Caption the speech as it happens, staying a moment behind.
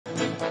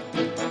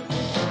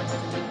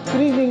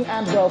Good evening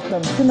and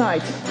welcome.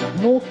 Tonight,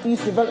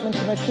 Northeast Development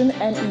Commission,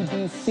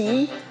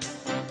 NEDC,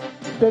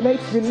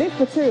 donates relief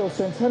materials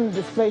to internally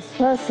displaced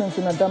persons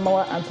in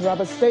Adamawa and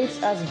Taraba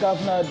states as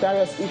Governor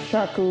Darius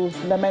Ishaku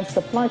laments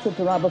the plight of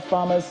Taraba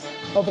farmers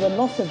over the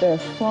loss of their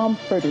farm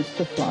produce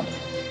to flood.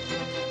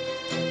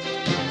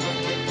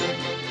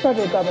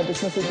 Federal government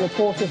dismisses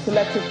reports of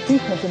selective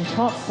treatment and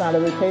part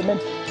salary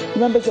payment to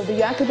members of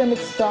the Academic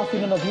Staff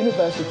Union of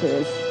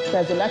Universities,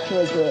 says the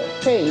lecturers were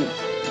paid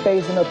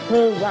based on a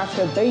pro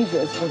rata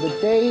basis from the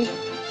day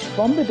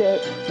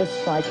the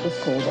strike was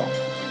called off.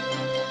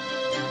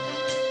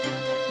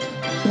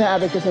 Senior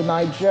advocate of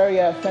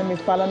Nigeria, Femi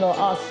Falana,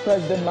 asked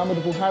President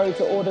Muhammadu Buhari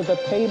to order the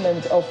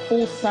payment of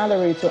full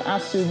salary to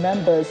ASU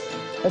members,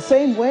 the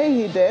same way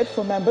he did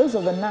for members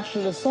of the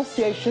National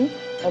Association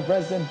of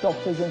Resident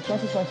Doctors in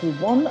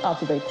 2021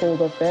 after they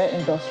called off their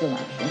industrial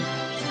action.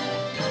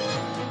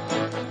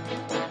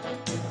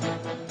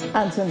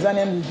 And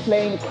Tanzanian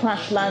plane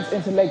crash lands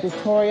into Lake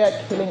Victoria,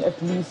 killing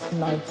at least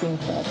 19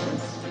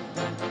 persons.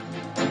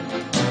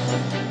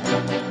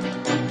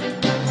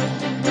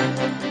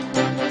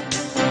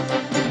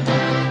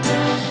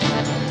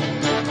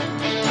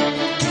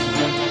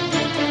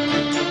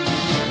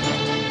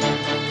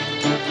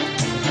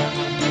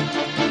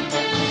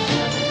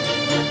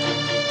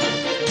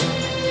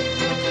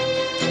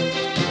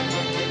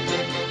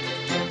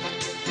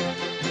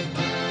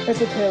 It's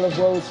a tale of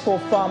woes for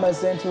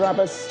farmers in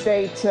Taraba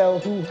State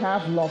who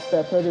have lost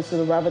their produce to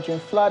the ravaging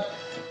flood.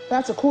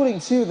 That's according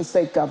to the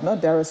state governor,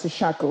 Darius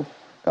Ishaku.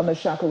 Governor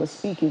Ishaku was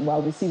speaking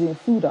while receiving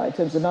food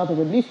items and other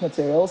relief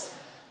materials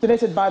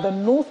donated by the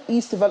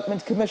Northeast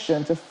Development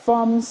Commission to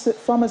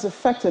farmers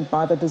affected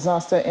by the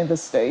disaster in the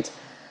state.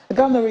 The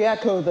governor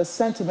re-echoed the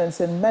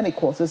sentiments in many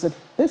quarters that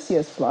this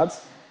year's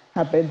floods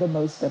have been the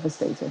most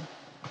devastating.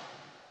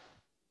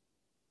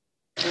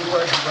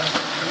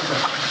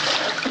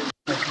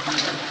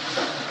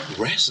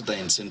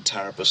 Residents in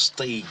Taraba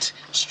State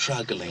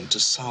struggling to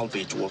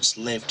salvage what's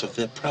left of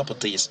their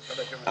properties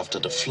after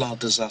the flood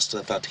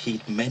disaster that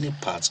hit many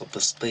parts of the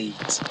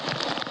state.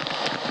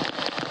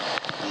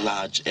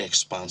 Large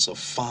expanses of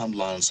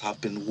farmlands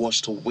have been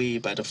washed away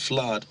by the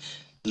flood,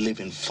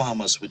 leaving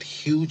farmers with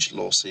huge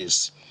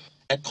losses.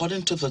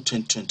 According to the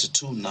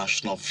 2022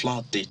 national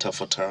flood data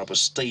for Taraba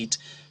State,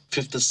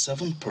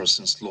 57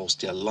 persons lost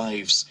their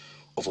lives.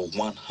 Over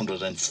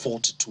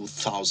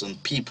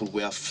 142,000 people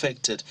were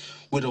affected,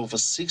 with over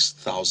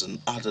 6,000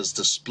 others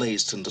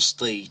displaced in the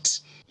state.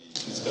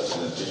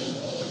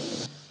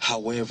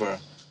 However,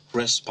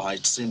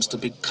 respite seems to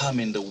be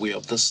coming the way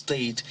of the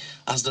state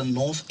as the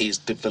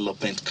Northeast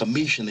Development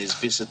Commission is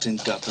visiting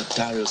Governor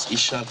Darius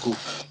Ishaku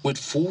with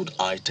food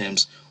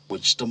items,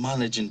 which the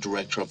managing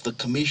director of the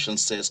commission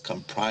says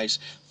comprise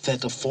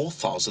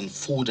 34,000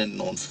 food and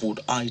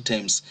non-food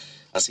items,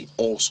 as he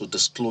also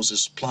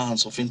discloses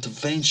plans of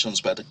interventions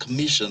by the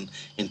commission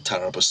in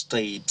Taraba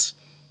State.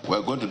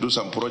 We're going to do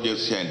some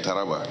projects here in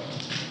Taraba.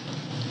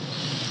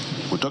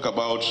 We talk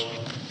about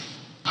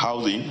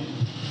housing,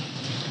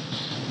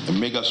 the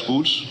mega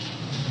schools,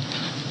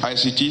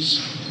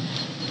 ICTs,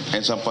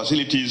 and some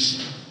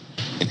facilities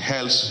in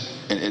health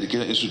and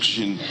education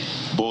institutions,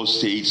 both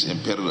states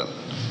and parallel.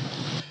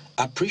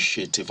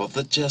 Appreciative of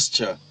the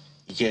gesture,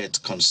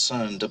 yet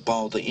concerned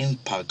about the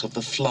impact of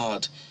the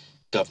flood,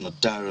 Governor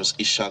Darius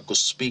Ishaku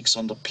speaks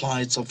on the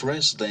plights of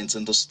residents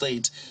in the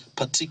state,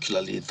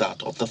 particularly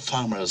that of the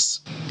farmers.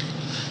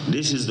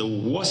 This is the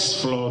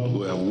worst flood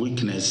we have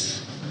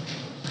witnessed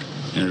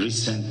in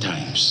recent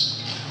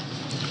times.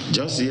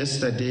 Just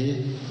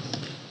yesterday,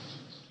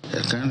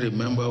 I can't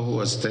remember who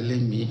was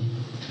telling me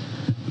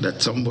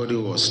that somebody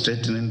was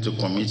threatening to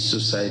commit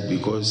suicide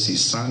because he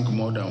sank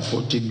more than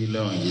 40 million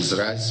on his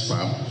rice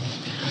farm,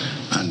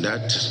 and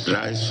that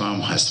rice farm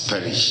has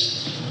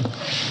perished.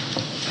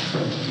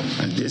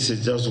 And this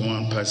is just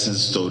one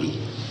person's story.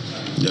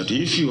 That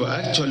if you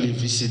actually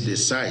visit the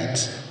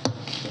site,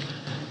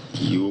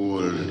 you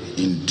will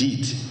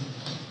indeed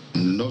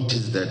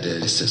notice that there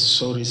is a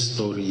sorry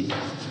story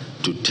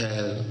to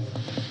tell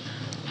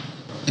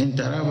in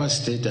Taraba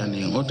State and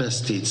in other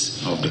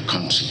states of the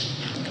country.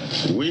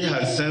 We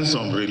had sent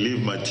some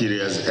relief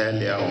materials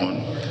earlier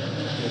on,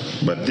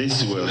 but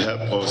this will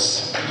help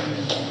us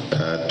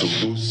to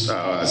boost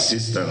our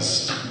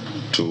assistance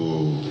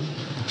to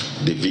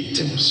the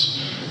victims.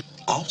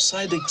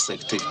 Outside the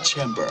executive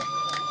chamber,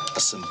 a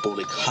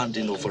symbolic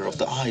handing over of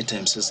the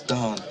items is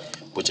done,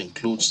 which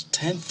includes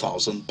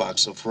 10,000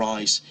 bags of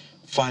rice,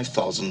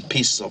 5,000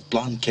 pieces of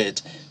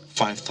blanket,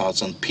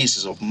 5,000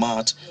 pieces of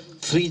mat,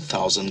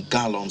 3,000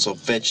 gallons of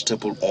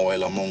vegetable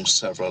oil, among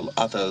several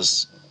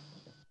others.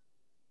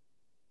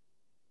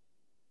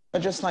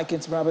 Just like in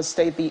Taraba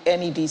State, the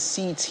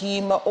NEDC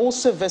team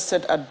also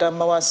visited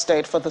Adamawa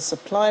State for the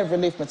supply of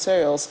relief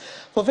materials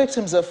for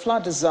victims of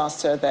flood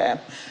disaster there.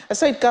 The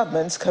state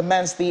government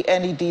commends the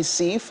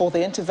NEDC for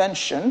the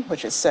intervention,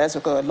 which it says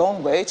will go a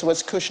long way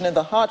towards cushioning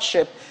the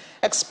hardship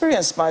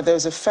experienced by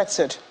those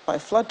affected by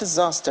flood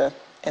disaster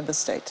in the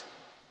state.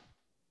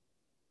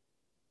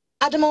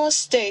 Adamawa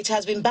State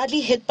has been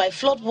badly hit by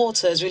flood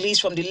waters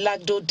released from the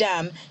Lagdo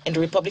Dam in the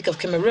Republic of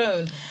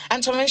Cameroon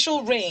and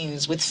torrential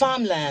rains, with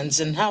farmlands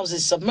and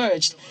houses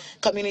submerged,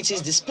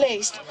 communities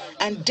displaced,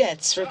 and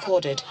deaths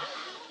recorded.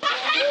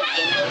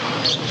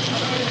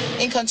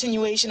 In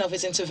continuation of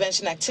its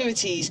intervention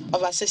activities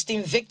of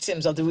assisting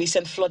victims of the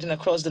recent flooding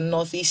across the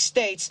northeast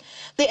states,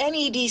 the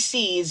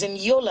NEDC is in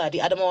Yola, the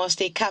Adamawa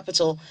State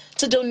capital,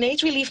 to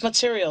donate relief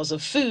materials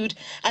of food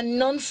and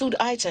non-food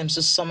items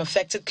to some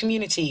affected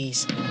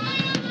communities.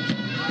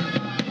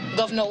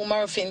 Governor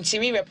Umar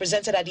Fintiri,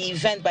 represented at the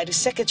event by the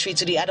Secretary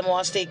to the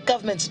Adamawa State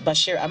Government,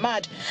 Bashir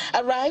Ahmad,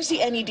 arrives the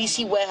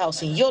NEDC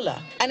warehouse in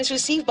Yola and is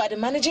received by the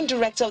Managing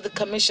Director of the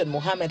Commission,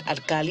 Mohammed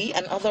Adgali,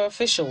 and other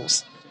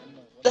officials.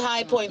 The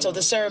high point of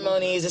the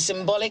ceremony is the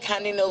symbolic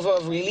handing over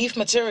of relief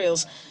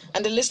materials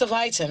and the list of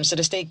items to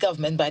the state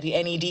government by the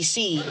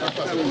NEDC.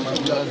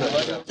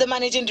 The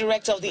managing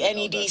director of the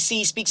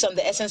NEDC speaks on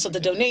the essence of the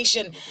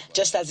donation,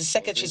 just as the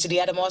secretary to the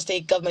Adamawa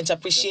State government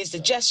appreciates the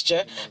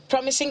gesture,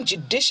 promising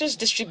judicious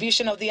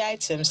distribution of the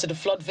items to the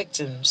flood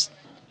victims.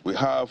 We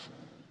have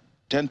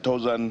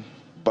 10,000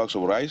 bags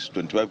of rice,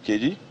 25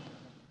 kg.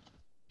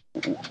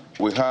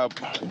 We have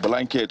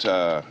blanket,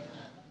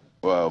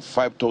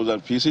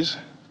 5,000 pieces.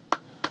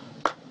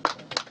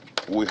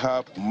 We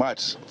have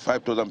mats,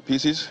 5,000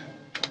 pieces,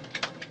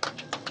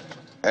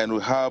 and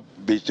we have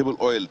vegetable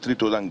oil,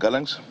 3,000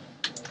 gallons.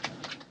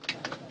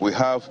 We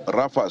have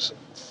wrappers,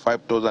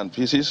 5,000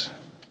 pieces,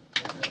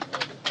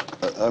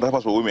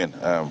 wrappers for women,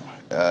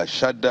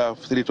 shadda,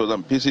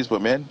 3,000 pieces for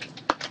men,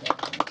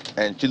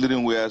 and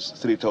children wears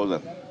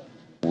 3,000.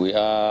 We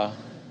are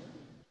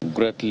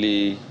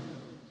greatly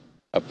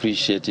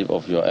appreciative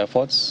of your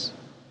efforts.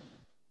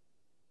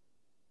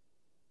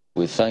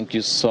 We thank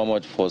you so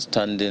much for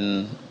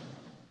standing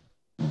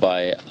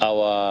by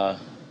our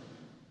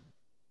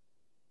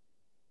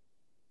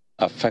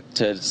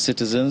affected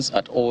citizens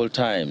at all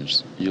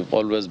times. You've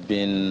always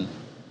been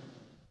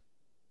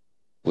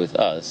with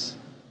us,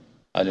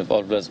 and you've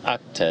always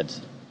acted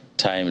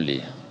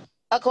timely.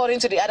 According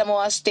to the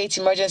Adamawa State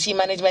Emergency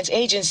Management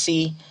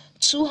Agency,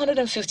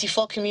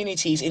 254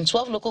 communities in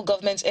 12 local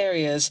government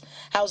areas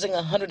housing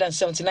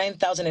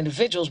 179,000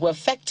 individuals were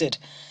affected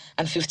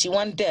and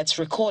 51 deaths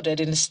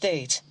recorded in the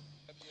state.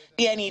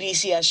 The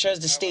NEDC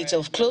assures the state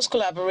of close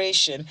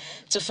collaboration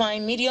to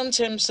find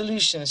medium-term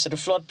solutions to the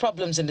flood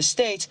problems in the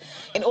state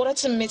in order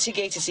to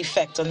mitigate its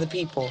effect on the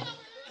people.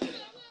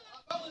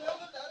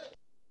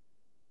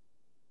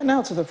 And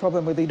now to the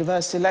problem with the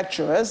university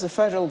lecturers. The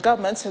federal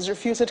government has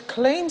refuted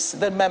claims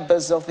that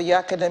members of the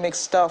Academic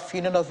Staff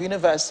Union of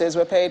Universities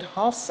were paid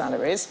half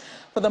salaries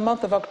for the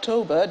month of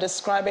October,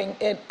 describing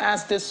it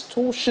as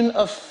distortion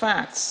of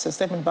facts. A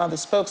statement by the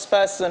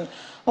spokesperson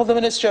of the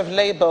Ministry of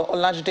Labour,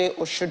 Olajide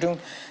Oshudun,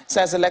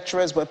 says the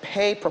lecturers were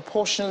paid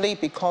proportionally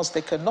because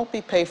they could not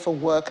be paid for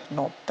work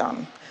not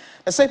done.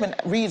 The statement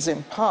reads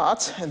in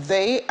part,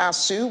 they,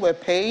 ASU, were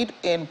paid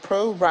in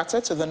pro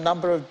rata to the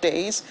number of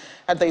days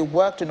that they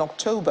worked in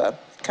October,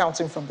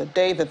 counting from the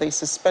day that they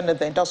suspended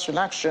the industrial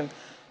action.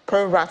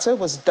 Pro rata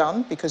was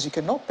done because you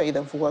cannot pay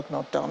them for work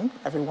not done.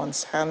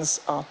 Everyone's hands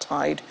are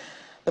tied.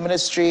 The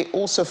ministry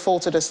also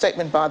faulted a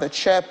statement by the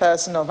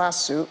chairperson of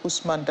ASU,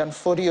 Usman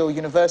Danfodio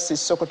University's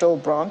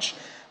Sokoto branch,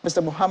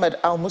 Mr. Muhammad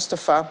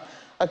Al-Mustafa,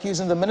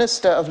 accusing the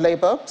Minister of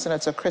Labour,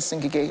 Senator Chris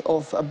Ngige,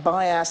 of a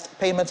biased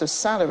payment of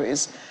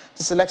salaries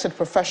to selected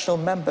professional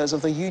members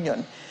of the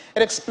union.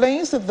 It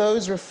explains that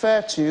those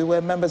referred to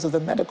were members of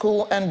the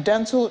Medical and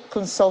Dental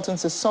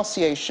Consultants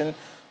Association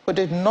who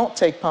did not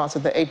take part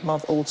in the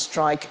 8-month-old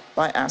strike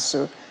by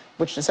ASU,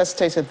 which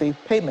necessitated the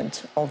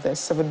payment of their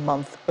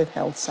 7-month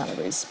withheld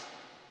salaries.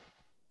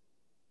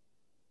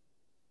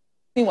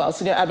 Meanwhile,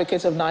 Senior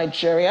Advocate of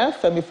Nigeria,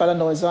 Femi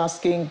Falana, is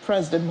asking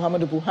President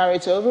Muhammadu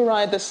Buhari to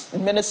override the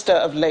Minister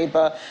of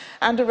Labour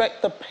and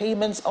direct the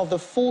payments of the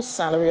full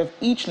salary of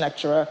each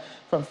lecturer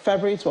from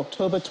February to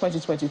October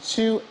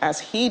 2022, as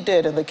he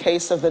did in the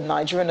case of the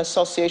Nigerian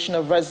Association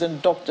of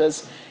Resident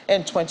Doctors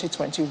in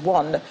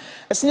 2021.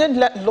 A senior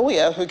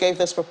lawyer who gave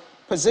this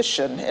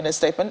position in a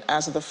statement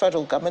as the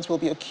federal government will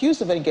be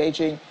accused of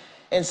engaging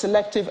in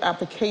selective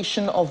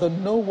application of the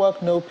no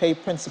work, no pay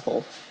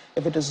principle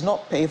if it does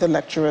not pay the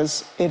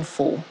lecturers in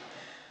full.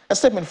 A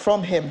statement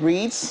from him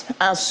reads,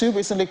 ASU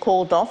recently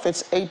called off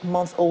its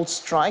 8-month-old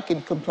strike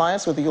in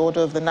compliance with the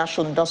order of the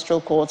National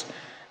Industrial Court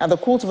and the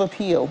Court of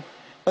Appeal,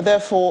 but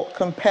therefore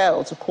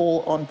compelled to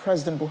call on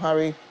President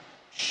Buhari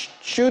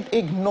should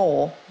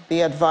ignore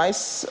the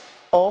advice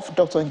of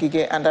Dr.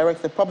 Ngige and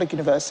direct the public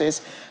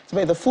universities to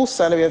pay the full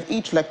salary of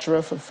each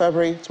lecturer from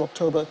February to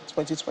October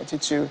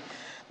 2022.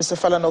 Mr.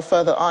 Falana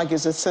further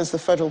argues that since the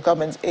federal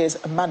government is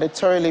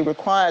mandatorily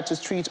required to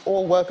treat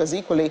all workers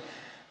equally,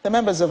 the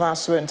members of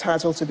ASU are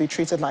entitled to be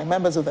treated like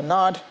members of the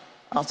NARD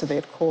after they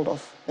had called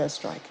off their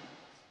strike.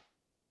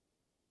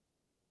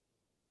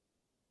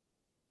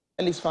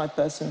 At least 5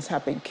 persons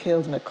have been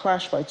killed in a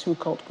clash by 2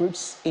 cult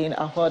groups in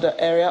Ahoda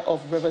area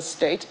of Rivers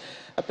State.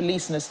 A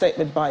police in a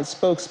statement by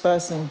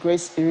spokesperson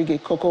Grace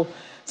Irige Koko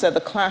said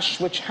the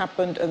clash, which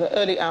happened in the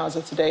early hours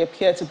of today,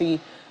 appeared to be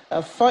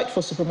a fight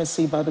for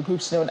supremacy by the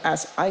groups known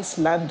as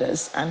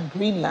Icelanders and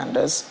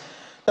Greenlanders.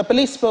 The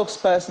police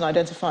spokesperson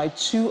identified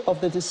two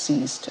of the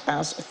deceased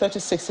as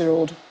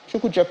 36-year-old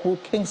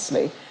Chukwujeku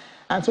Kingsley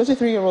and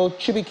 23-year-old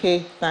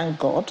Chibike Thank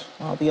God,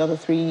 while the other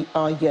three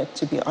are yet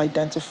to be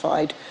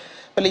identified.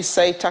 Police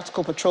say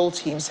tactical patrol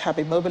teams have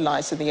been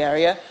mobilized in the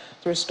area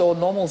to restore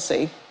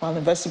normalcy, while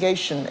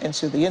investigation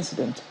into the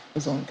incident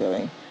is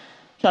ongoing.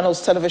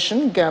 Channels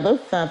Television gathered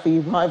that the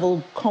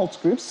rival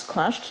cult groups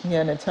clashed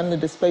near an internally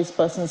displaced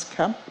persons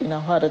camp in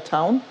Ohada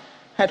town,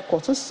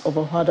 headquarters of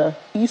Ohada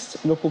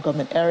East local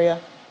government area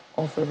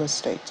of Rivers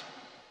State.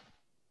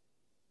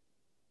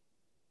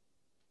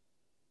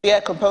 The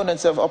air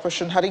component of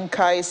Operation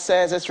Hadinkai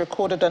says it's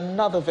recorded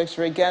another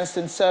victory against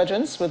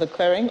insurgents with the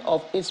clearing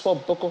of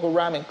ISWAP Boko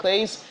Haram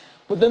enclaves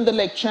within the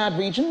Lake Chad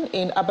region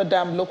in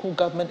Abadam local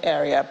government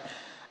area.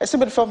 A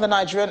statement from the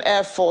Nigerian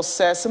Air Force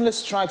says similar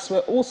strikes were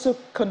also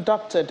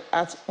conducted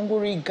at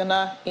Nguri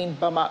Ghana in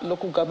Bama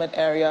local government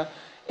area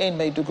in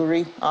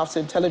Maiduguri after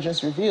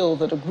intelligence revealed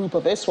that a group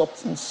of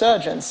ISWAP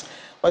insurgents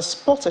was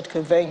spotted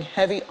conveying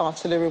heavy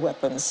artillery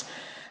weapons.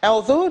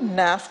 Although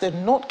NAF did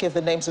not give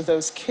the names of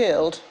those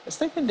killed, a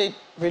statement they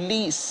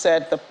released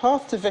said the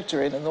path to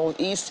victory in the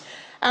northeast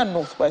and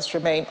northwest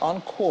remain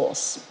on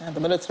course, and the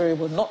military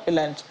will not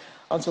relent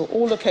until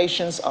all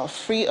locations are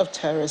free of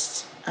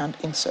terrorists and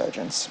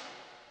insurgents.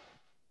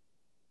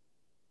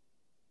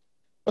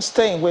 We're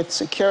staying with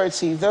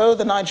security, though.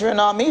 The Nigerian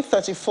Army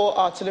 34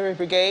 Artillery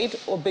Brigade,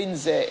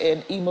 Obinze,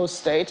 in Imo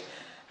State,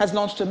 has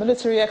launched a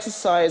military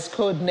exercise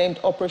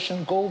codenamed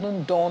Operation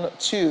Golden Dawn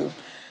 2.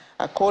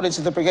 According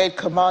to the brigade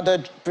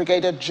commander,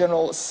 Brigadier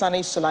General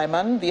Sani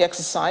Sulaiman, the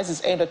exercise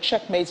is aimed at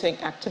checkmating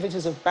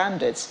activities of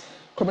bandits,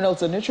 criminals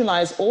to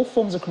neutralize all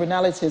forms of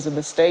criminalities in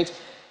the state,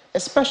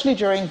 especially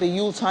during the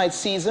Yuletide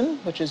season,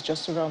 which is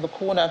just around the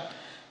corner.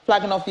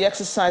 Flagging off the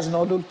exercise in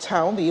Olu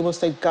town, the Imo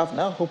State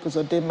Governor, Hope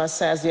Uzodinma,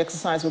 says the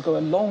exercise will go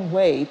a long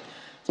way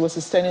towards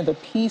sustaining the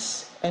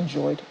peace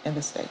enjoyed in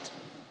the state.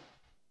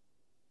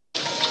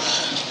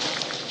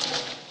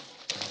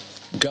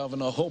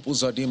 Governor Hope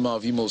Uzodinma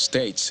of Imo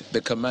State,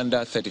 the commander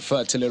 34th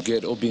Artillery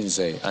Brigade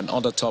Obinze, and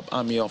other top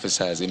army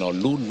officers in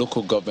Olu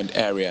local government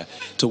area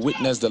to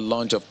witness the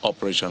launch of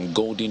Operation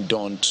Golden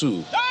Dawn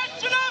 2.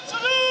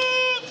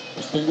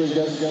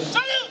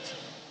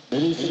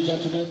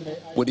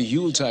 With the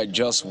Yuletide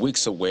just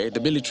weeks away,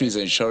 the military is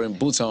ensuring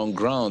boots are on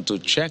ground to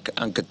check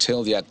and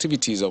curtail the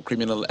activities of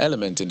criminal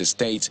elements in the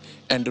state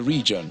and the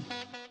region.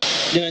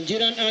 The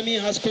Nigerian Army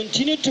has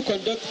continued to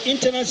conduct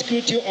internal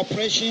security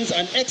operations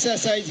and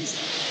exercises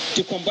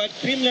to combat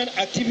criminal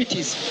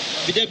activities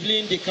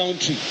bedeviling the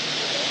country.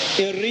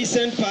 In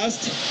recent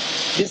past,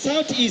 the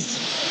Southeast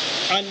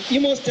and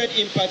Imo State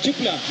in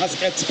particular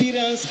has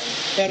experienced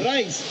a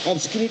rise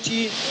of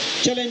security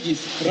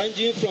challenges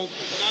ranging from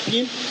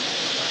kidnapping,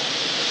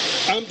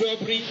 armed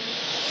robbery,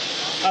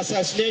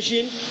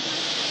 assassination,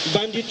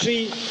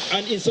 banditry,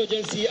 and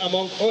insurgency,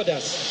 among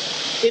others.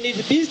 In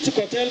its bid to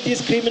curtail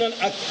these criminal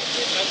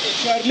activities and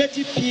ensure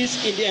relative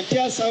peace in the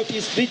entire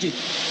Southeast region,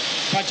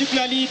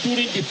 particularly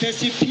during the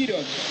festive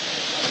period,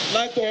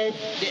 like of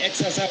the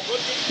exercise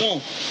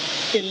done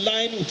in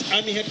line with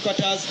Army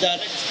headquarters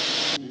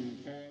directives.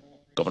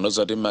 Governor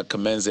Uzodinma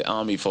commends the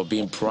Army for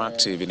being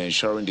proactive in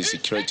ensuring the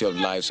security of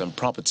lives and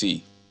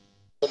property.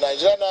 The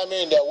Nigerian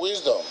Army, in their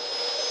wisdom,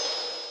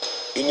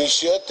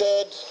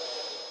 initiated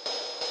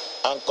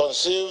and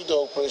conceived the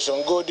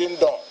Operation Golden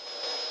Dawn.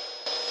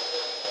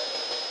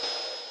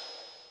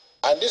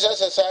 And this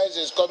exercise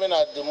is coming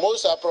at the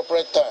most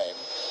appropriate time.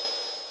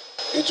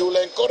 It will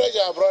encourage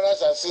our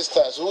brothers and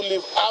sisters who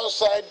live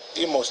outside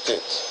Imo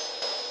State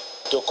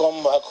to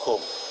come back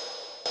home,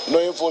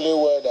 knowing fully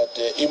well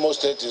that Imo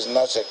State is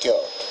not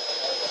secure.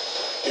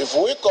 If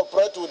we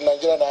cooperate with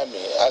Nigerian Army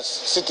as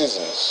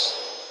citizens,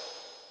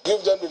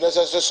 give them the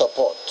necessary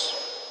support,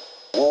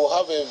 we will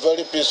have a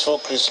very peaceful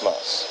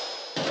Christmas.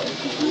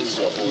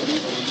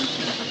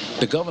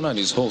 The governor and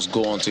his host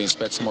go on to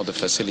inspect some of the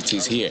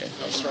facilities here.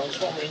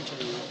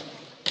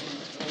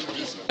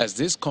 As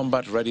these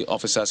combat-ready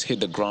officers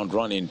hit the ground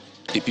running,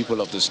 the people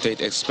of the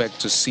state expect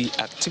to see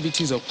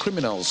activities of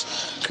criminals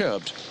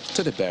curbed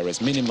to the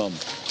barest minimum.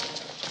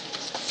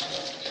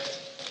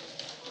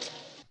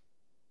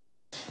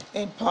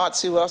 In part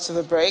two, after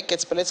the break,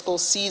 it's political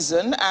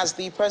season as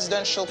the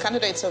presidential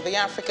candidates of the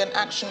African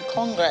Action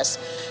Congress,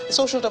 the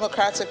Social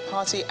Democratic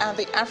Party and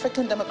the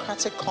African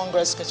Democratic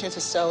Congress continue to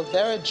sell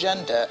their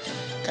agenda,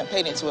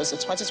 campaigning towards the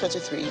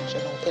 2023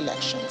 general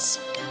elections.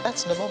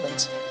 That's in a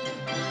moment.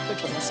 We'll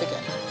join us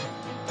again.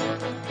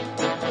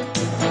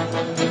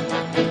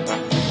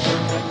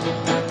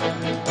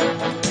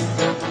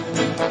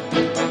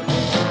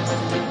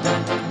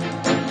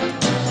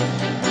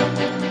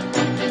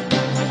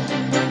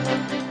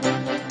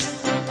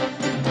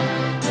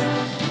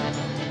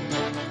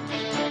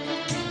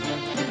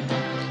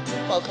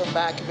 Welcome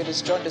back. If it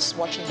has joined us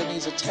watching the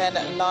news at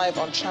 10 live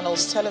on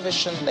Channels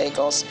Television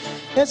Lagos,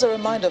 here's a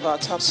reminder of our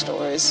top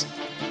stories.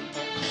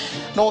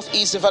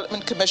 Northeast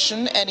Development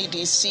Commission,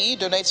 NEDC,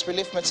 donates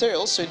relief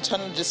materials to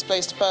internally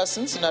displaced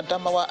persons in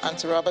Adamawa and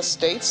Taraba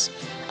states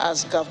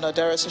as Governor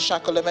Darius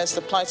Ishaku laments the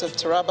plight of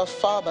Taraba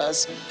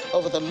farmers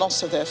over the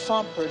loss of their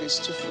farm produce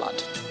to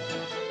flood.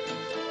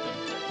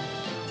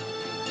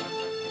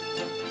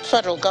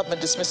 Federal government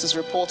dismisses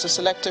reports of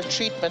selective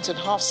treatment and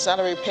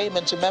half-salary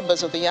payment to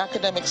members of the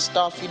Academic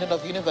Staff Union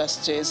of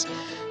Universities.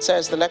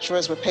 Says the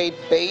lecturers were paid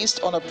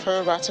based on a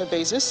pro rata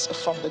basis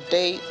from the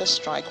day the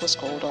strike was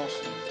called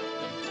off.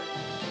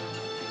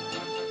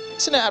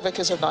 Senior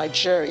advocates of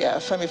Nigeria,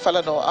 Femi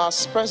Falana,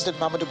 asked President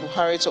Muhammadu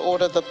Buhari to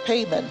order the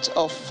payment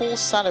of full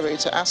salary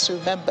to ASU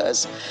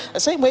members,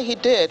 the same way he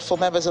did for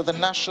members of the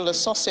National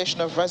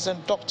Association of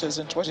Resident Doctors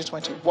in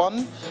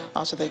 2021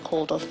 after they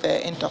called off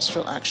their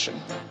industrial action.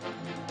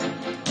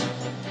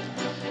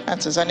 And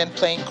Tanzanian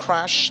plane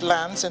crash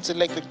lands into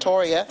Lake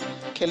Victoria,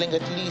 killing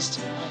at least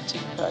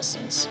 19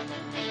 persons.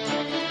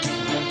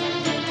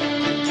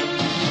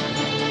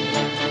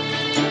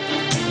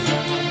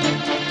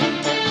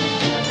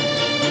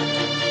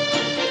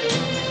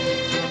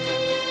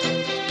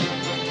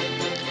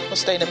 We'll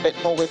stay in a bit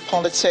more with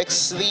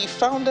politics. The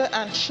founder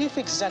and chief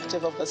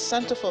executive of the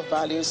Center for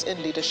Values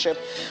in Leadership,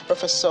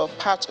 Professor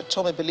Pat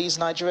Utomi, believes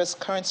Nigeria's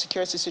current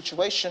security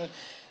situation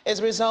is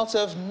a result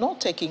of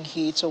not taking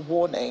heed to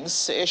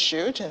warnings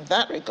issued in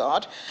that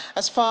regard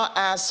as far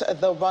as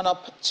the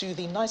run-up to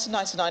the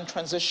 1999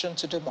 transition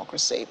to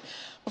democracy.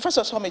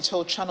 Professor Utomi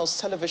told Channels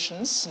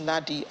Television's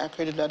Ladi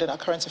Akredi in our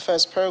current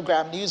affairs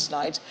program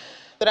Newsnight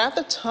that at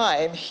the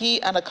time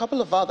he and a couple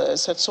of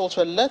others had sought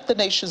to alert the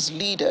nation's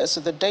leaders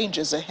of the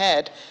dangers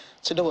ahead,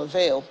 to no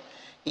avail.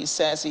 He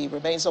says he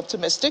remains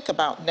optimistic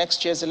about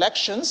next year's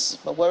elections,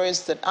 but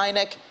worries that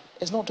INEC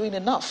is not doing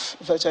enough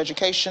for voter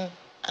education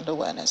and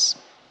awareness.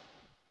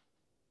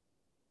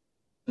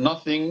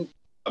 Nothing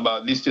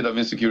about this state of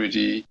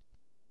insecurity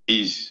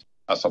is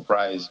a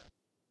surprise.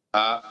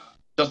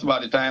 Just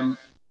about the time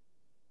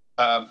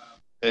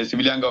the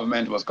civilian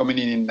government was coming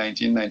in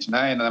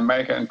 1999, an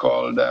American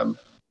called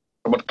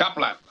Robert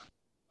Kaplan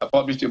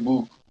published a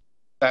book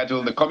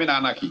titled The Coming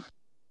Anarchy.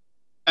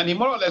 And he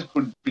more or less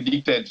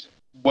predicted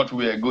what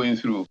we are going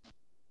through,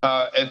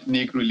 how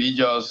ethnic,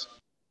 religious,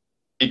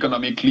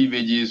 economic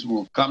cleavages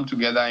will come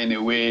together in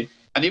a way,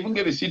 and even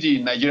gave a city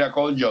in Nigeria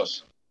called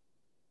Jos,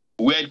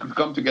 where it could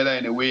come together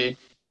in a way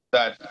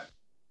that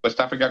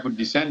West Africa could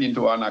descend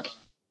into anarchy.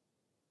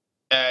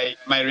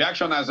 My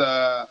reaction as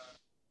an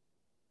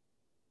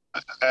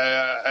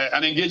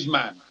engaged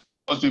man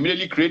was to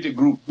immediately create a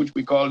group which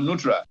we call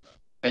NUTRA,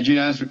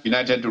 Nigerians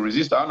United to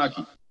Resist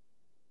Anarchy.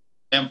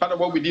 And part of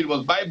what we did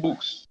was buy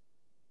books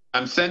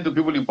and send to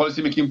people in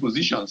policy-making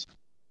positions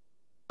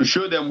to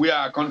show them where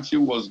our country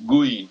was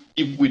going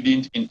if we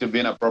didn't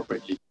intervene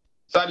appropriately.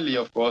 Sadly,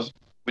 of course,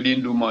 we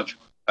didn't do much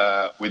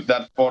with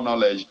that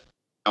foreknowledge,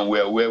 and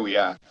we're where we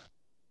are.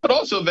 But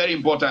also very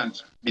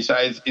important,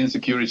 besides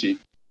insecurity,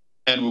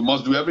 and we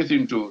must do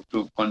everything to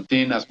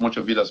contain as much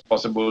of it as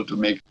possible to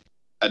make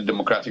a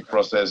democratic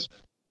process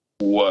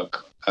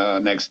work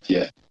next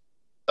year.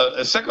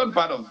 A second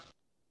part of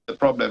the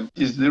problem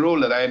is the role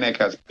that INEC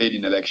has played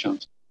in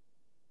elections.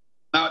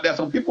 Now, there are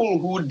some people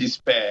who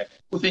despair,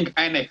 who think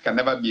INEC can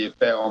never be a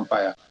fair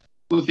umpire,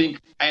 who think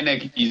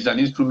INEC is an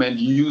instrument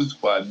used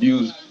for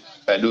abuse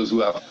by those who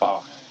have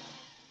power.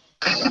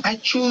 I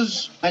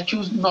choose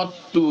not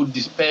to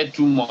despair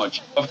too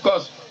much. Of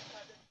course,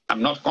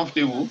 I'm not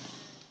comfortable.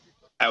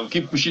 I will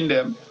keep pushing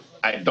them.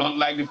 I don't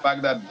like the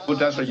fact that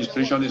voters'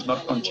 registration is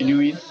not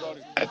continuing.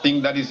 I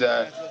think that is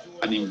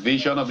an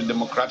invasion of the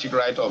democratic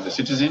right of the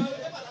citizen.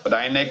 But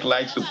INEC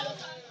likes to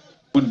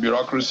put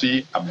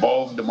bureaucracy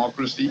above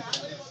democracy.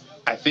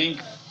 I think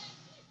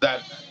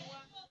that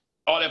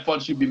all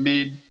efforts should be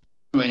made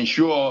to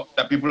ensure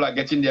that people are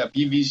getting their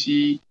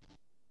PVCs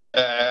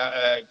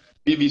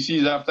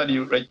after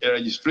the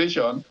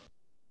registration.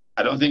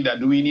 I don't think they're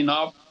doing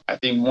enough. I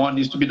think more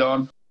needs to be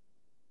done.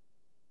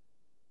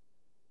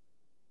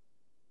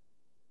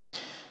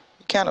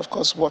 You can, of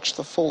course, watch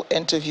the full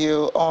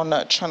interview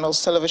on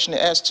Channels Television.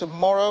 It airs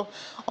tomorrow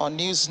on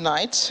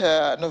Newsnight,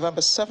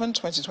 November 7,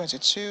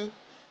 2022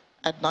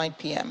 at 9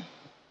 p.m.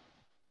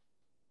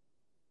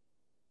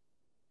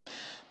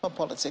 On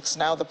politics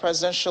now, the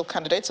presidential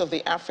candidate of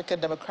the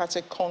African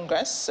Democratic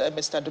Congress,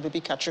 Mr.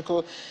 Dubibi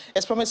Kachuku,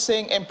 is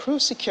promising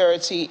improved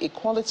security,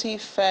 equality,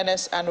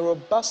 fairness, and a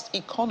robust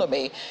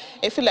economy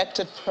if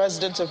elected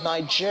president of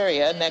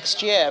Nigeria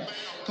next year.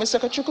 Mr.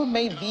 Kachuku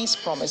made these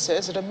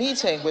promises at a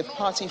meeting with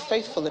party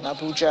faithful in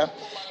Abuja.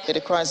 He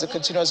decries the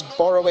continuous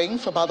borrowing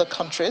from other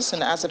countries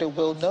and adds that it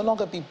will no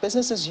longer be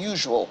business as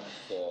usual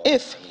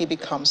if he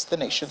becomes the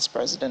nation's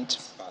president.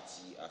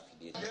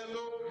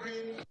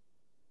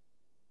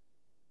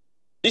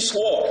 This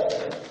war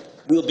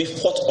will be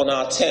fought on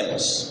our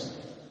terms.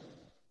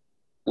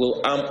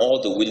 We'll arm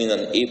all the willing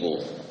and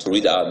able to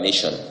rid our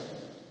nation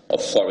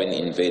of foreign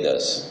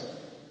invaders.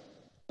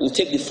 We'll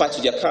take the fight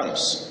to their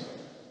camps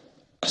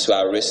as we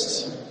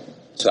arrest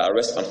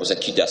and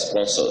prosecute their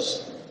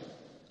sponsors.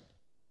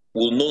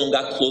 We'll no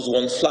longer close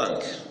one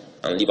flank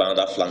and leave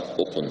another flank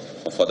open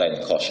for further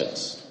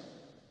incursions.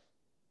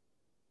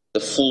 the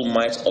full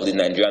might of the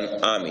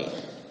Nigerian army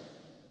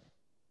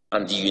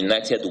and the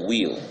united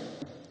will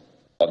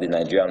of the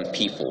Nigerian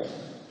people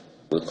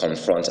will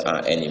confront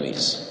our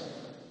enemies.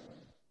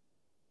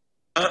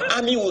 Our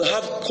army will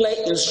have clear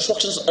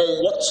instructions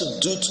on what to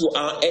do to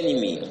our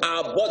enemy.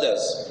 Our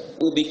borders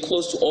will be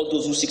closed to all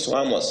those who seek to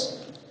harm us.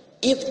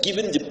 If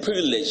given the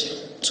privilege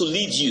to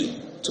lead you,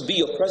 to be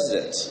your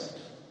president,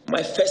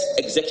 my first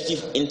executive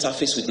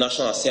interface with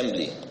National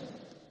Assembly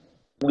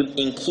will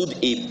include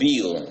a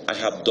bill I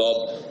have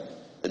dubbed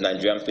the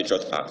Nigerian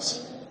Patriot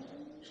Act.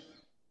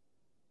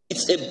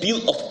 It's a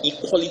bill of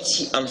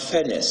equality and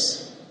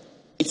fairness.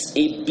 It's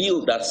a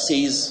bill that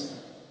says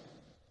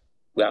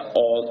we are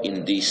all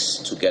in this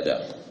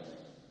together.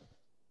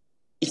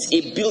 It's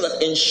a bill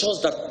that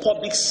ensures that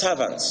public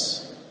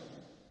servants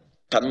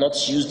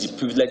cannot use the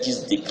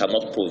privileges they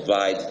cannot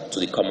provide to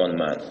the common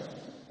man.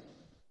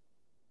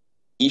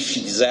 If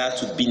you desire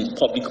to be in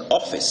public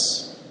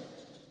office,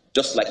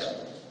 just like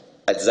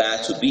I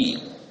desire to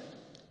be,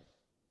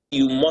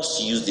 you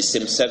must use the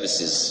same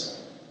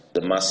services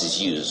the masses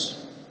use.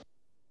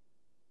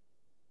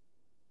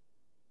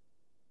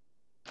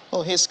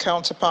 Well, his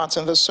counterpart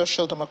in the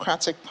Social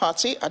Democratic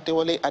Party,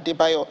 Adewale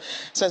Adebayo,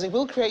 says it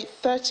will create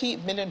 30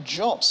 million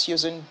jobs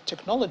using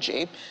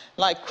technology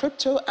like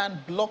crypto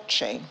and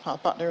blockchain,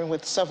 partnering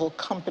with several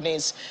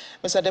companies.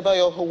 Mr.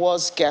 Adebayo, who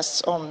was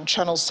guest on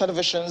Channels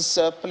Television's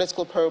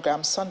political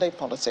program Sunday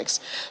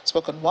Politics,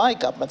 spoke on why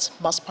governments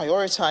must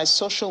prioritize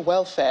social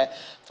welfare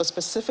for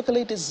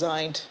specifically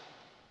designed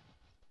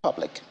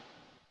public.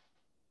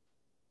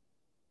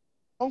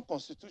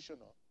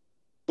 Unconstitutional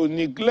to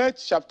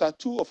neglect Chapter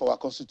 2 of our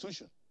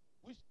Constitution,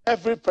 which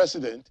every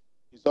president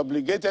is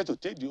obligated to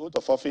take the oath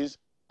of office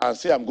and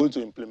say, I'm going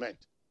to implement.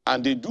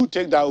 And they do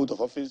take that oath of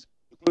office,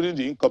 including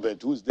the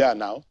incumbent who is there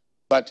now,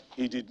 but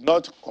he did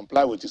not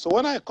comply with it. So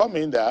when I come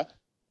in there,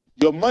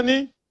 your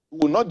money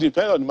will not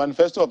depend on the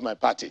manifesto of my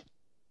party.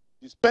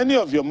 The spending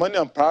of your money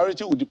and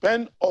priority will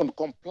depend on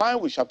complying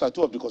with Chapter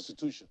 2 of the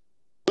Constitution,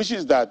 which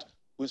is that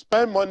we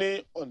spend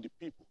money on the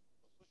people.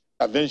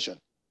 Intervention.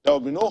 There will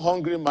be no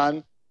hungry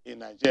man in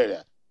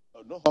Nigeria,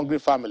 or no hungry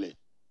family.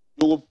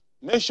 You will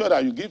make sure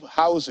that you give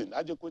housing,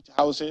 adequate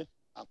housing,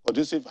 and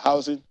conducive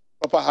housing,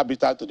 proper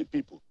habitat to the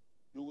people.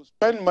 You will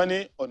spend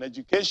money on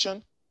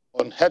education,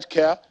 on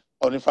healthcare,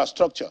 on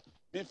infrastructure,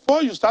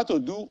 before you start to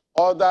do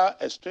other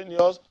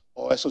extraneous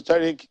or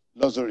esoteric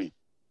luxury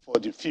for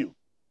the few.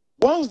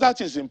 Once that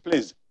is in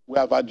place, we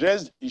have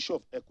addressed the issue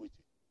of equity.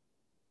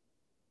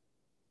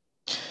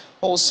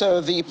 Also,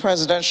 the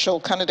presidential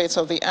candidate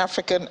of the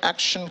African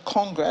Action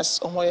Congress,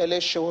 Omoyele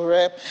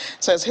Sowore,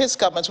 says his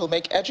government will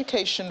make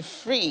education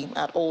free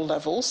at all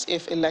levels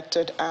if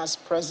elected as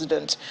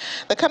president.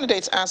 The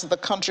candidate adds that the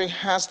country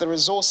has the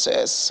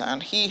resources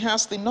and he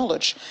has the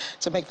knowledge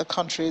to make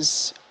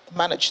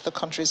manage the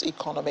country's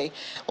economy.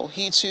 Well,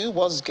 he too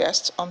was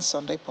guest on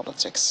Sunday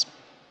Politics.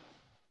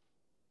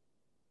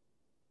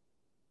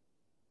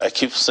 I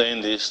keep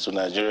saying this to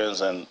Nigerians,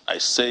 and I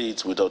say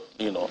it without,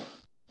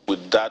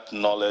 with that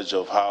knowledge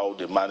of how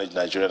they manage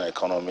Nigerian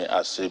economy.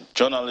 As a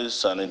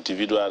journalist and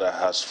individual that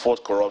has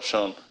fought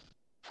corruption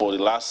for the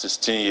last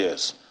 16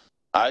 years,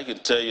 I can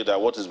tell you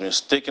that what has been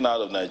taken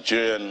out of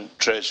Nigerian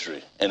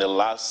treasury in the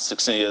last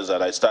 16 years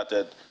that I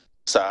started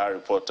Sahara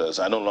Reporters,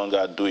 I no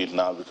longer do it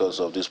now because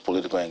of this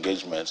political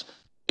engagement,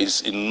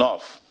 is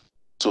enough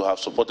to have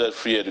supported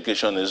free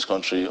education in this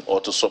country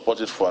or to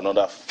support it for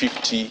another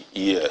 50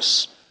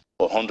 years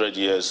or 100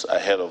 years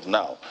ahead of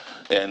now.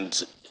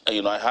 And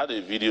I had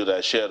a video that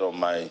I shared on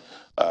my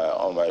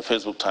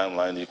Facebook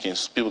timeline.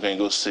 People can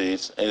go see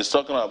it, and it's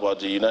talking about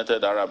the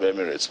United Arab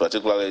Emirates,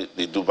 particularly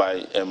the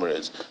Dubai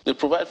Emirates. They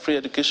provide free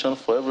education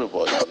for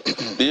everybody.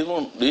 They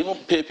even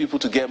pay people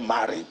to get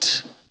married,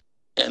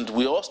 and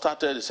we all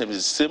started the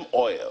same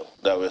oil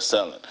that we're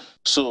selling.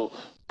 So,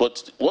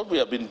 but what we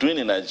have been doing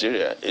in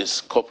Nigeria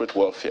is corporate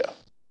welfare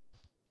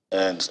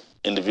and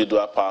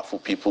individual powerful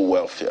people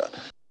welfare.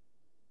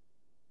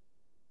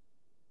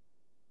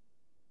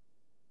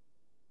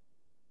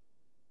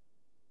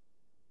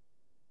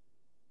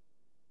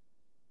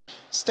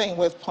 Staying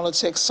with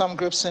politics, some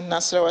groups in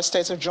Nasarawa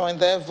State have joined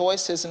their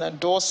voices in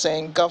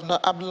endorsing Governor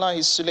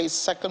Abdullahi Sulei's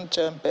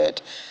second-term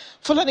bid.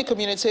 Fulani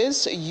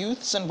communities,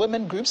 youths and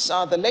women groups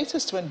are the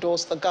latest to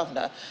endorse the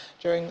governor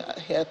during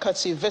a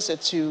courtesy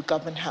visit to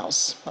Government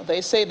House. They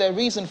say their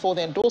reason for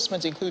the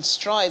endorsement includes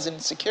strides in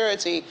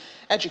security,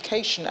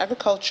 education,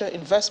 agriculture,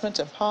 investment,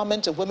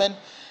 empowerment of women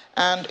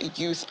and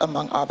youth,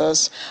 among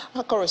others.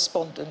 Our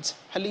correspondent,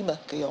 Halima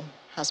Guillaume,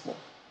 has more.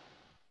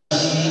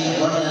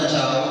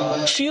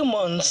 Few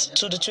months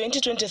to the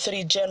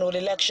 2023 general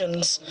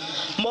elections,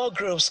 more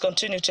groups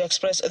continue to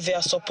express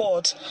their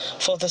support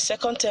for the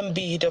second-term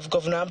bid of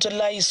Governor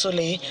Abdullahi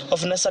Sulei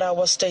of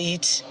Nasarawa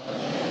State.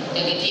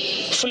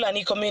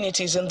 Fulani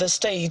communities in the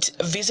state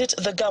visit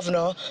the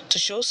governor to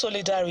show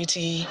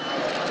solidarity.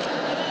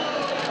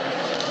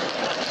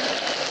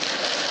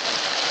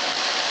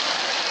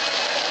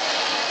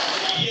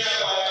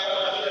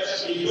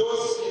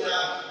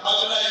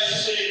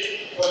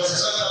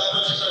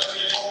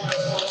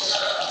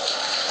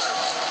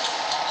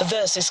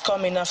 This is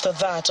coming after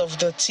that of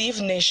the Tiv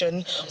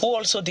Nation, who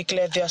also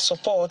declared their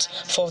support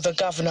for the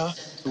governor.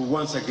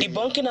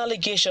 Debunking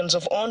allegations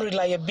of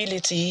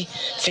unreliability,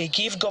 they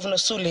give Governor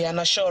Sule an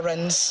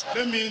assurance.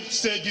 Let me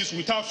say this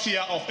without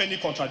fear of any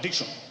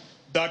contradiction,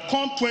 that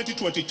come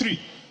 2023,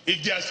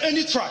 if there's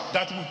any tribe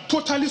that will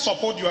totally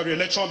support your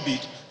re-election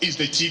bid, is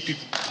the Tiv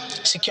people.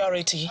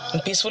 Security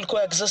and peaceful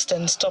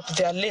coexistence top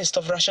their list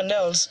of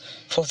rationales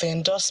for the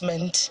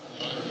endorsement.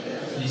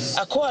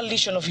 A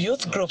coalition of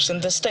youth groups in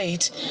the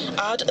state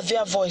add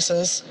their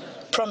voices,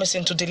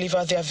 promising to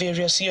deliver their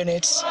various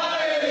units.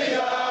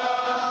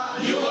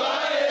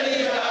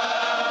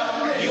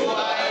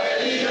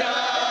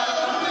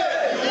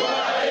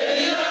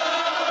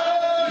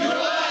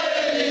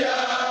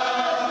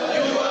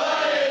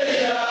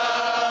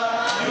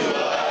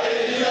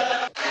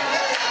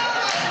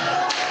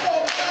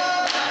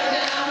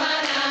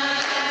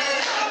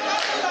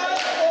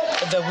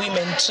 The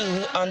women,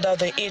 too, under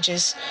the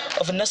aegis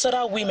of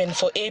Nasara Women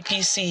for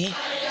APC,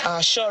 are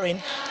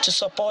assuring to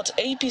support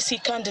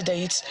APC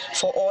candidates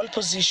for all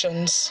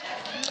positions.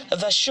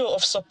 The show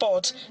of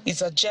support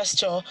is a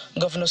gesture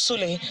Governor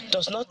Sule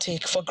does not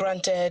take for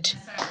granted.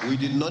 We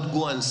did not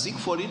go and seek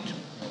for it.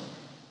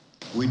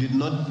 We did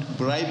not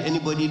bribe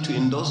anybody to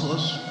endorse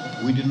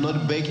us. We did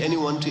not beg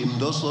anyone to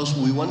endorse us.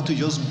 We want to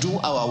just do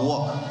our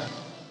work.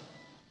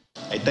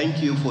 I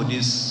thank you for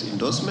this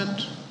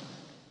endorsement.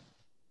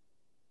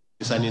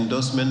 It's an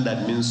endorsement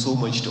that means so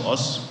much to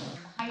us.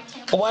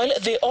 While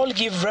they all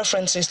give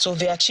references to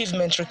the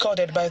achievement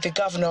recorded by the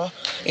governor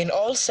in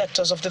all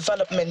sectors of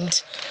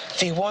development,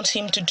 they want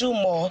him to do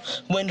more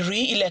when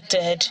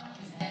re-elected.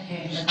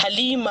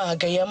 Halima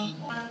Gayam,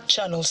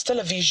 Channels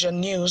Television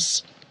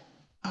News.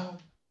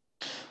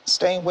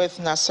 Staying with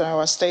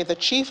Nasarawa State, the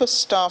Chief of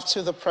Staff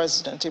to the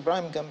President,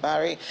 Ibrahim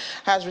Gambari,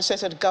 has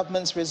recited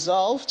government's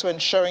resolve to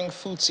ensuring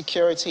food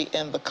security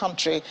in the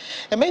country.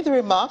 He made the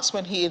remarks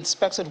when he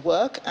inspected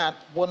work at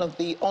one of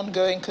the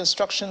ongoing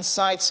construction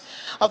sites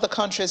of the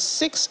country's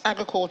 6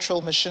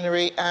 agricultural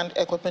machinery and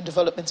equipment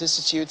development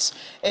institutes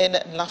in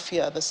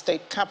Lafia, the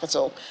state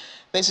capital.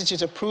 The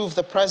institute approved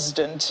by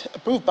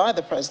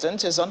the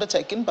President is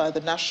undertaken by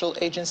the National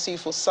Agency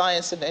for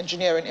Science and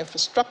Engineering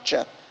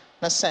Infrastructure,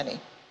 NASENI.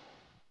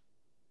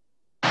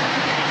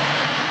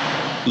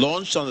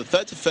 Launched on the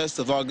 31st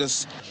of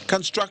August,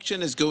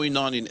 construction is going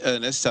on in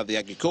earnest at the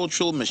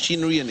Agricultural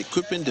Machinery and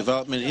Equipment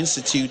Development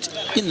Institute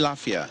in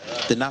Lafia,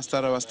 the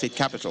Nasarawa state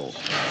capital,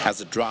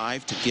 as a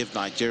drive to give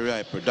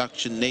Nigeria a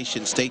production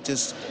nation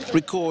status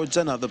records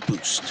another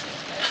boost.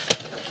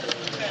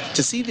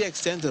 To see the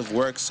extent of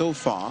work so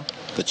far,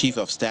 the Chief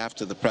of Staff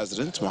to the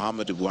President,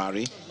 Muhammadu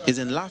Buhari, is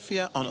in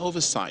Lafia on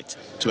oversight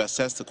to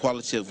assess the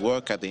quality of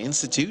work at the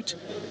institute,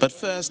 but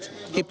first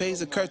he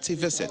pays a courtesy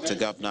visit to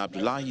Governor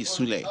Abdullahi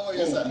Sule.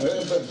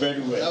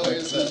 Very well.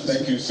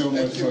 Thank you so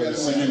much for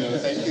seeing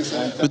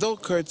us. With all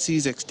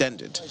courtesies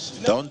extended,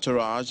 the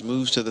entourage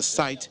moves to the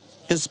site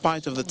in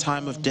spite of the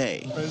time of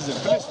day.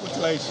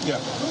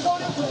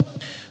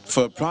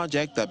 For a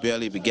project that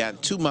barely began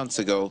 2 months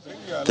ago,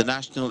 the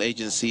National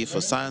Agency for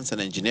Science and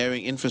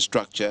Engineering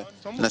Infrastructure,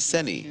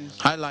 NASENI,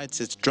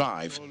 highlights its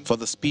drive for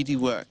the speedy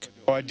work.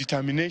 Our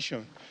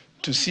determination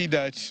to see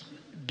that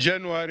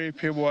January,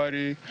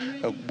 February,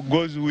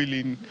 God's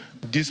willing,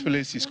 this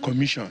place is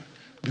commissioned,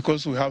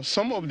 because we have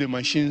some of the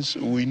machines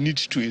we need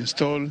to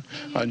install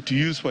and to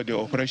use for the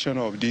operation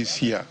of this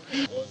year.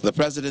 The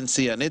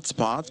presidency, on its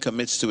part,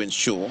 commits to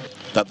ensure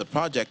that the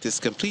project is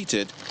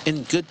completed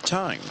in good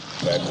time.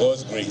 By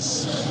God's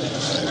grace,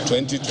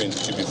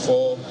 2022,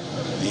 before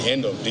the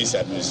end of this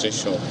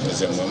administration of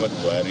President Muhammadu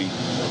Buhari,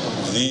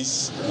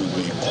 this will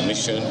be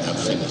commissioned and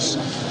finished,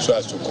 so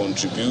as to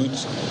contribute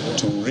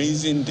to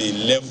raising the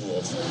level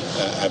of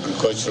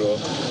agricultural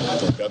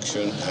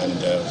production and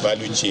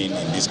value chain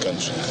in this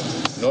country.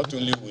 Not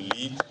only will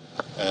it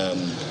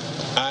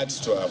add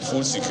to our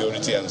food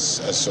security and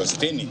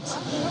sustain it,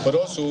 but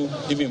also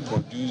even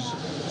produce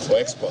for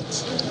export.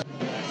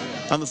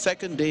 On the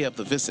second day of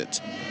the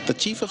visit, the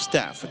Chief of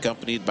Staff,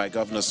 accompanied by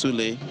Governor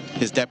Sule,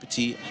 his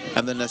deputy,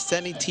 and the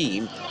NASENI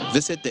team,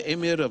 visit the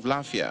Emir of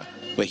Lafia,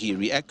 where he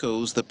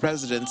re-echoes the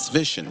President's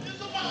vision.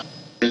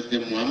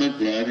 President Muhammadu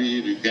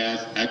Buhari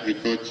regards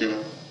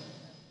agriculture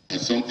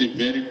as something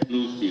very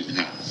close to his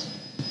heart,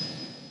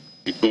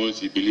 because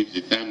he believes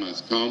the time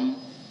has come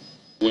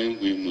when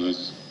we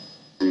must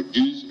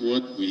produce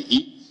what we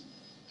eat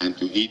and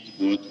to eat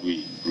what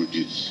we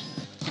produce.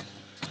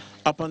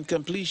 Upon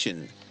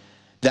completion,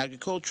 the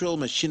Agricultural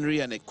Machinery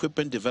and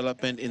Equipment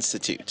Development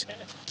Institute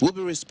will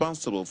be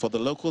responsible for the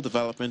local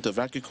development of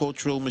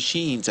agricultural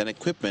machines and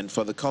equipment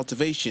for the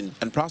cultivation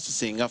and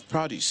processing of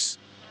produce.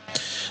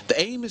 The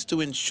aim is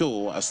to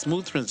ensure a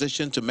smooth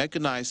transition to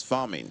mechanized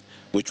farming,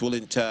 which will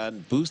in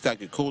turn boost the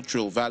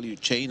agricultural value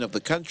chain of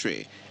the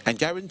country and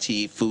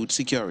guarantee food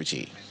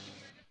security.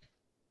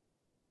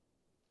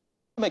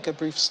 Make a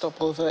brief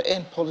stopover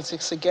in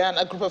politics again.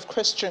 A group of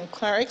Christian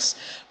clerics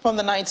from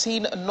the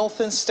 19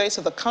 northern states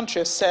of the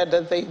country have said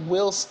that they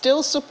will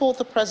still support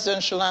the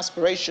presidential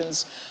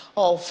aspirations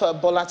of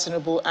Bola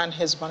Tinubu and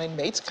his running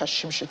mate,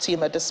 Kashim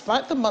Shettima,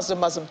 despite the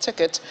Muslim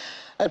ticket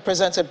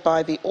presented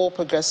by the All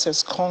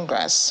Progressives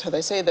Congress.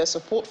 They say their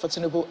support for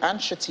Tinubu and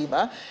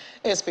Shettima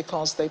is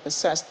because they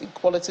possess the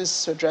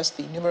qualities to address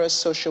the numerous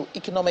social,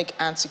 economic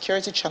and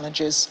security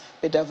challenges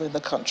bedeviling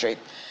the country.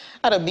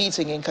 At a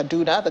meeting in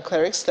Kaduna, the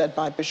clerics, led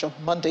by Bishop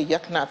Monday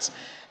Yaknat,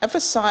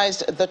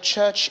 emphasized the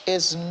church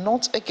is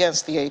not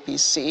against the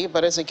APC,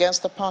 but is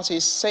against the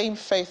party's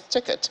same-faith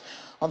ticket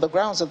on the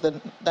grounds of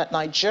that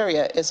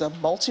Nigeria is a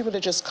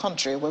multi-religious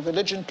country where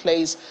religion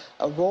plays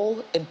a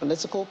role in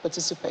political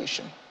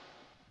participation.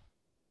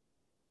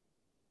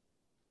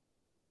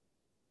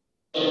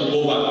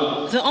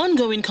 The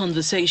ongoing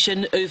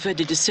conversation over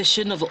the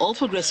decision of All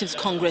Progressives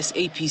Congress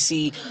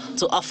APC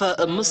to offer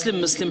a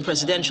Muslim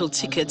presidential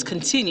ticket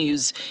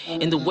continues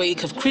in the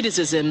wake of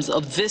criticisms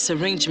of this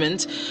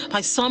arrangement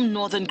by some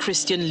northern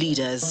Christian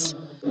leaders.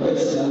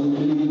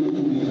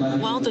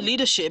 While the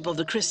leadership of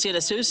the Christian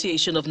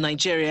Association of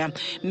Nigeria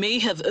may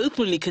have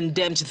openly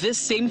condemned this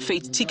same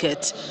faith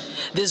ticket,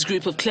 this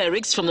group of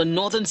clerics from the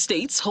northern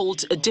states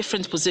hold a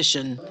different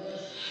position.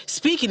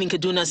 Speaking in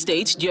Kaduna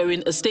State during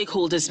a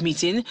stakeholders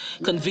meeting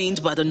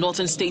convened by the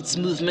Northern States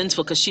Movement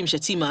for Kashim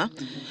Shettima,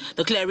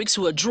 the clerics,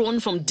 who are drawn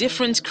from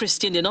different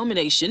Christian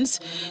denominations,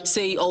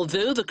 say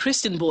although the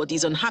Christian body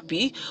is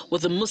unhappy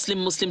with the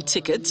Muslim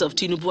tickets of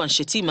Tinubu and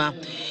Shettima,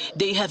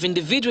 they have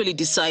individually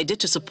decided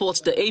to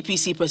support the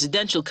APC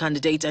presidential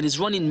candidate and his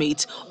running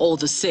mate all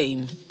the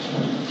same.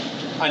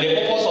 And the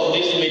purpose of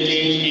this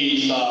meeting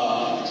is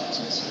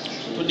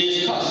to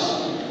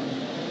discuss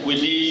with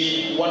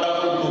this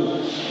wonderful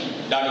group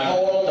that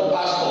all the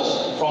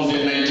pastors from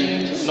the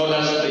 19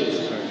 northern states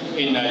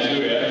in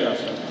Nigeria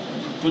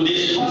to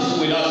discuss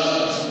with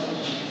us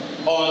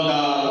on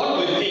what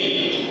we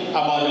think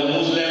about the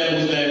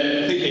Muslim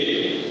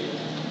ticket,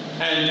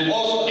 and to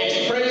also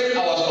express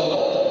our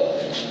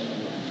support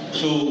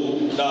to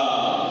the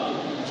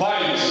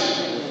vice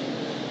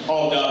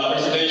of the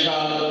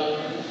presidential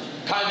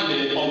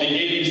candidate of the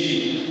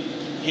APC.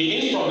 He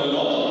is from the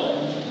north,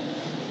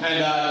 and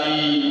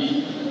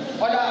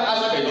the other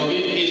aspect of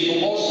it is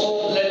to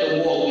also let the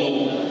world know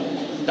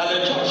that the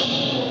church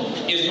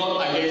is not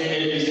against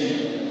APC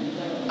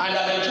and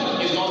that the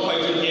church is not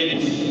fighting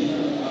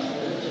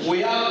APC. We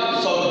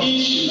have some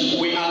issues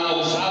we are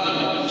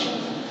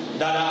observing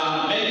that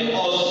are making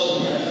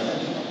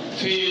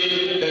us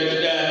feel that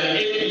the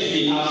APC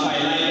has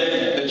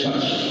highlighted the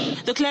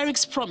church. The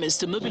clerics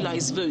promised to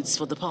mobilize votes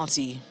for the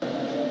party.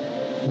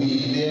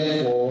 We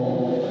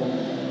therefore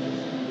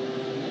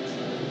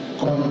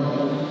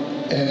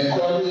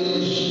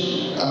encourage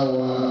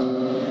our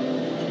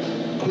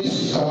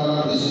Christian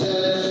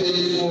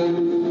faithful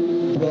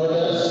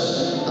brothers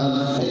and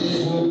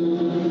faithful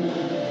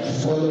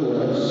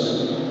followers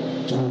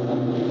to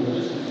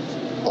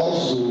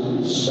also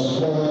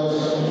support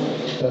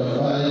the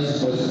vice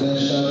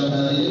presidential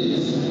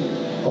candidate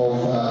of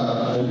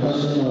the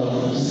person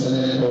of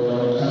Senator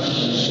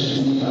Kashim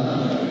Shettima.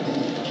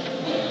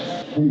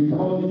 We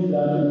promise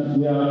that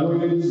we are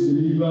going to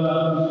deliver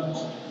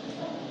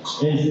a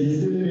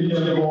 16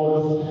 million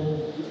votes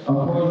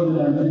across the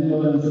 19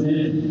 northern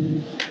states.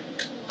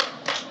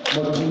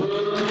 But today,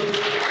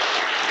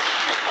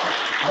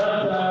 that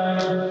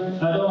time,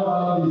 I don't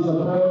have the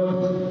support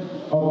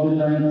of the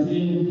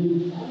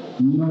 19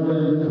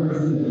 northern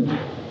Christians.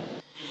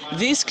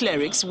 These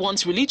clerics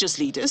want religious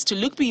leaders to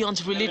look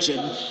beyond religion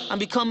and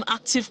become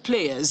active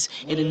players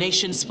in the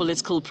nation's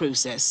political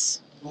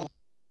process.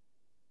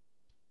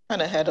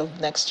 And ahead of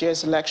next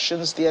year's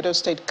elections, the Edo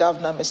State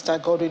Governor, Mr.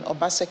 Godwin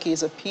Obaseki,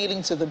 is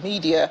appealing to the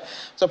media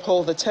to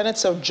uphold the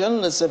tenets of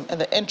journalism in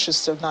the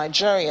interests of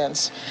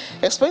Nigerians.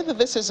 He explained that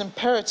this is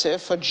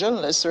imperative for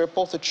journalists to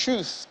report the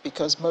truth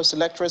because most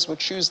electors will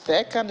choose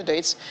their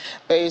candidates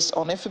based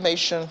on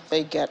information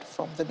they get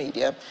from the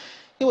media.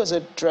 He was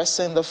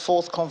addressing the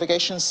fourth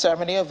convocation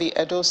ceremony of the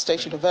Edo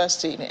State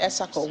University in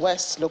Esako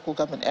West local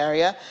government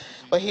area,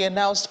 where he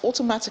announced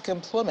automatic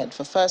employment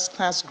for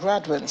first-class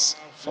graduates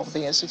from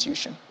the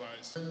institution.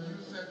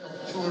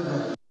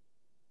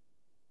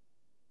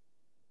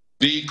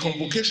 The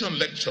convocation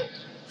lecture,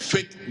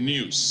 Fake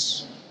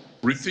News,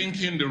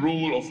 Rethinking the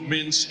Role of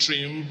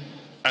Mainstream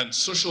and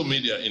Social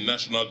Media in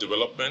National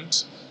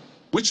Development,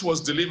 which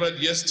was delivered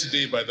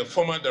yesterday by the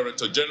former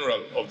Director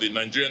General of the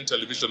Nigerian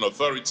Television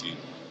Authority,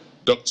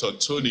 Dr.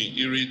 Tony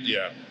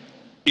Iridia,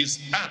 is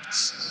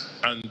apt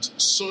and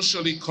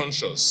socially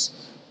conscious,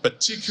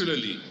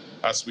 particularly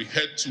as we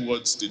head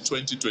towards the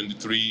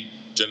 2023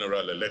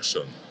 general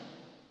election.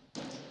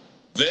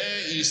 There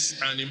is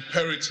an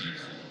imperative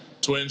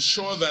to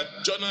ensure that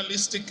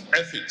journalistic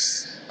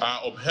ethics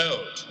are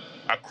upheld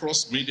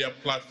across media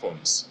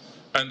platforms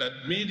and that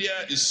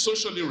media is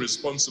socially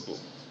responsible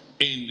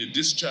in the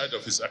discharge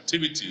of its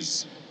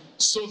activities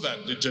so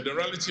that the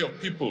generality of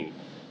people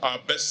are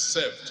best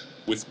served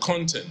with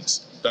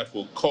content that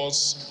will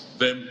cause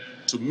them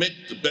to make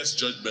the best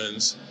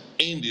judgments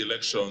in the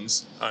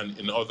elections and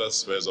in other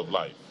spheres of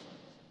life.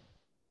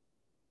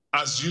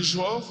 As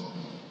usual,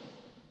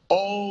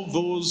 all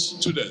those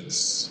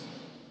students,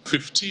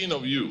 15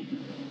 of you,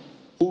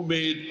 who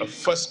made a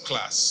first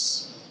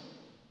class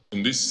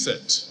in this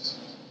set,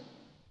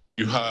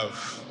 you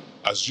have,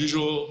 as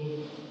usual,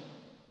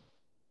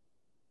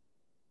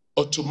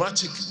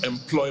 automatic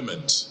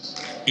employment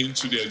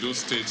into the Edo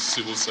State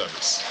Civil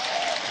Service.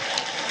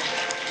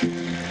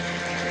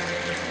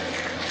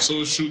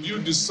 So should you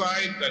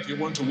decide that you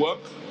want to work,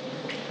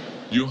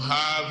 you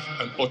have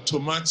an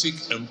automatic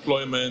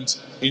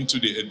employment into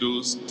the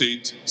Edo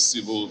State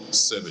Civil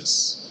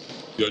Service.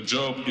 Your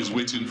job is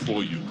waiting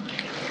for you.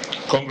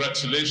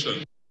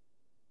 Congratulations.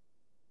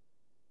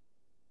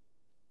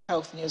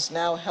 Health news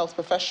now. Health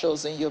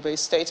professionals in Yobe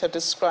State have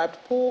described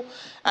poor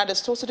and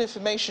distorted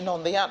information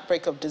on the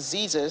outbreak of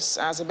diseases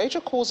as a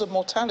major cause of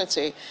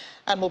mortality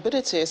and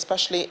morbidity,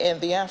 especially in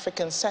the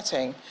African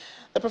setting.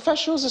 The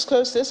professionals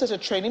disclosed this at a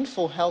training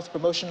for health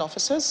promotion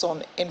officers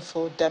on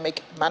infodemic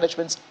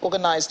management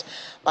organized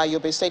by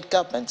Yobe State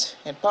government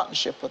in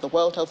partnership with the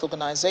World Health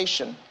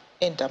Organization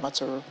in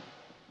Damaturu.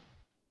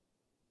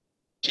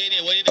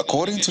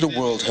 According to the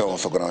World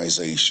Health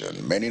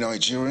Organization, many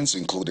Nigerians,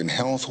 including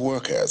health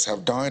workers,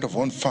 have died of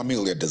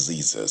unfamiliar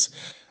diseases,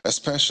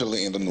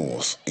 especially in the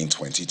north in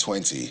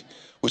 2020,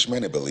 which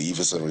many believe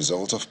is a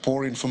result of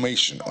poor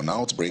information on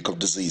outbreak of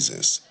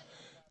diseases.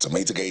 To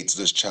mitigate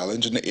this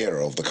challenge in the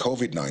era of the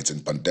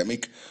COVID-19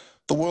 pandemic,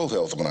 the World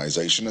Health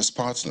Organization is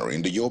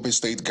partnering the Yobe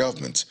State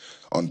government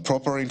on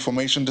proper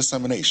information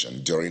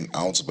dissemination during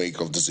outbreak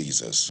of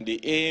diseases.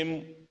 The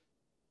aim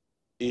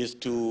is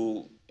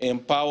to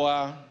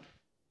empower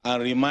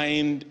and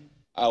remind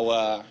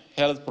our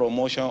health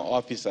promotion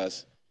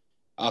officers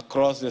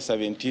across the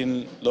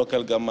 17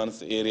 local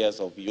government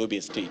areas of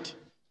Yobe State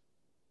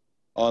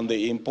on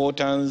the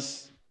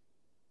importance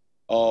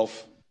of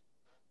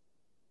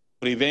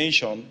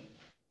prevention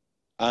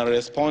and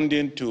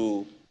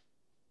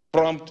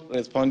prompt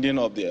responding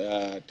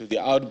to the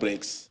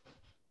outbreaks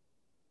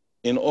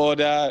in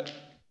order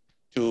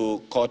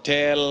to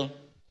curtail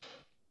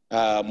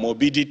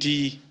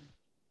morbidity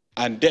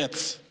and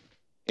deaths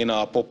in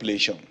our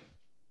population.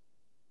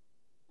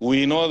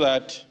 We know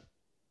that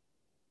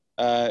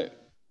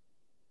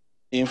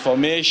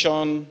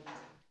information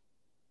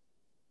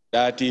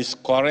that is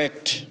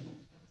correct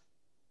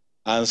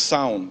and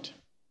sound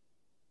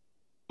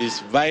is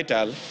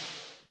vital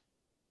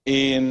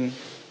in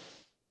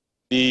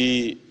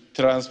the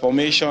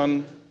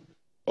transformation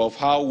of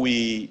how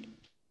we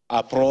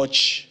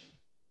approach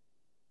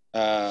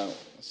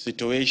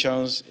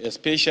situations,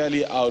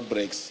 especially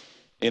outbreaks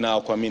in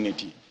our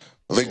community.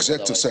 The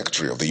Executive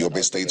Secretary of the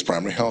Yobe State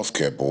Primary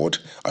Healthcare Board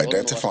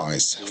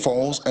identifies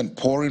false and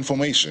poor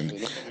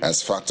information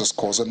as factors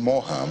causing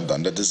more harm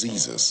than the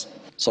diseases.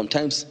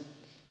 Sometimes,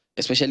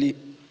 especially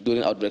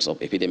during outbreaks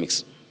of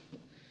epidemics,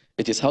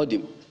 it is how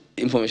the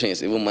information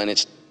is even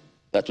managed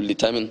that will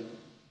determine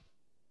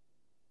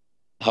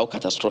how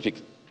catastrophic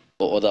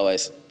or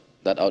otherwise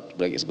that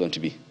outbreak is going to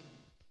be.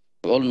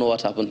 We all know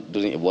what happened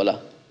during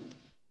Ebola.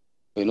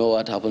 We know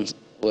what happens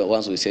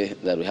once we say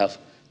that we have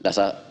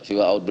Lassa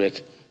fever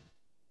outbreak,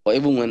 or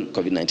even when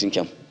COVID-19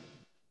 came.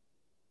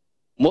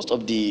 Most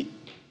of the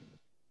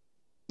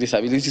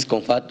disabilities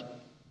conferred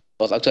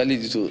was actually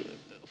due to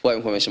poor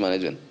information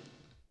management.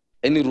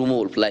 Any rumor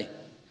will fly.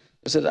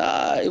 You said,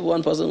 if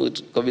one person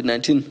with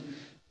COVID-19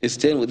 is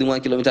staying within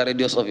 1 kilometer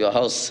radius of your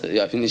house, you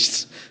are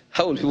finished.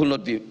 How will people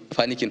not be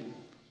panicking?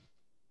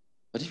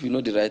 But if you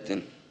know the right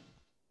thing,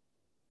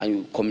 and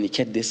you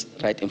communicate this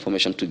right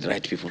information to the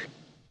right people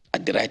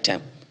at the right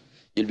time,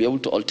 you'll be able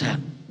to alter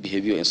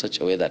behavior in such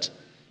a way that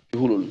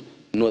people will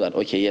know that,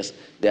 okay, yes,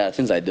 there are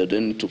things that they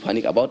don't need to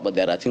panic about, but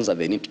there are things that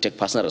they need to take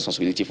personal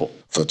responsibility for.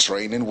 The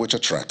training, which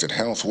attracted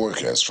health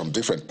workers from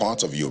different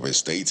parts of Yobe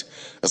State,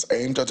 is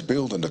aimed at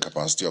building the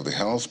capacity of the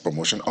health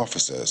promotion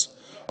officers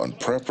on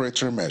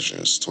preparatory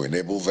measures to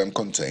enable them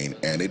contain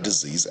any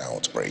disease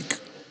outbreak.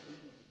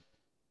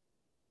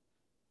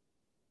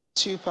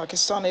 2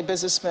 Pakistani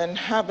businessmen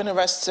have been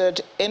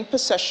arrested in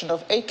possession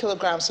of 8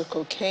 kilograms of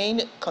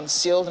cocaine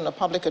concealed in a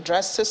public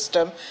address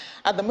system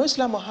at the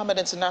Murtala Mohammed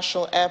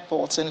International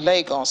Airport in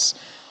Lagos.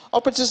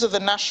 Operatives of the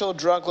National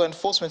Drug Law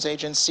Enforcement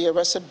Agency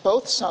arrested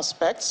both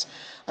suspects,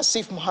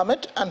 Asif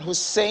Mohammed and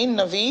Hussein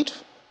Naveed,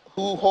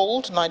 who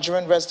hold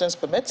Nigerian residence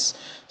permits,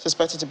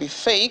 suspected to be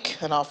fake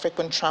and are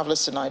frequent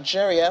travelers to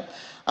Nigeria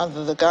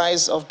under the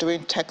guise of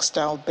doing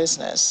textile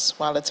business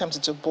while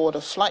attempting to board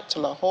a flight to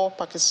Lahore,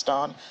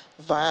 Pakistan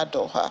via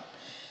Doha.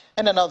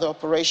 In another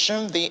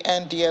operation, the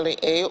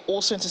NDLEA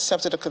also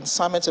intercepted a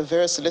consignment of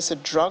various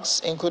illicit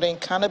drugs, including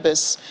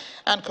cannabis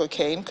and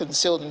cocaine,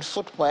 concealed in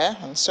footwear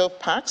and soap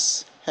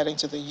packs, heading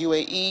to the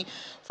UAE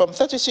from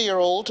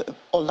 32-year-old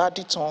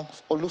Oladiton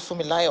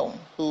Olufumilayo,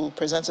 who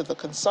presented the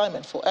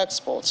consignment for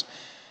export.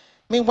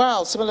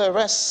 Meanwhile, similar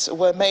arrests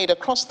were made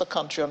across the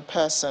country on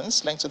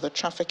persons linked to the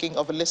trafficking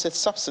of illicit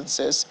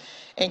substances,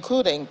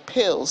 including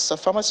pills of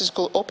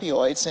pharmaceutical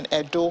opioids in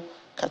Edo,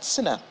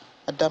 Katsina,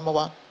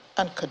 Adamawa,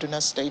 and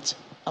Kaduna State,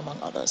 among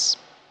others.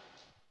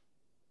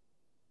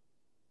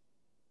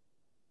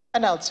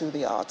 And now to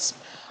the arts.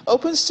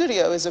 Open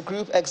Studio is a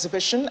group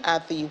exhibition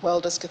at the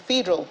Welders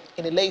Cathedral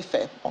in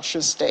Ile-Ife,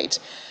 Osun State.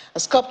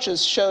 As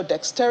sculptures show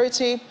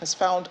dexterity, as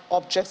found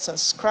objects and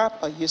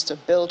scrap are used to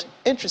build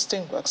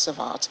interesting works of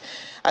art.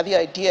 And the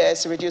idea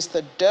is to reduce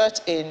the dirt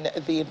in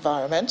the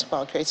environment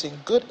while creating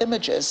good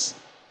images.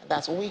 And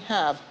that's what we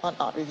have on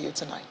Art Review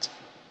tonight.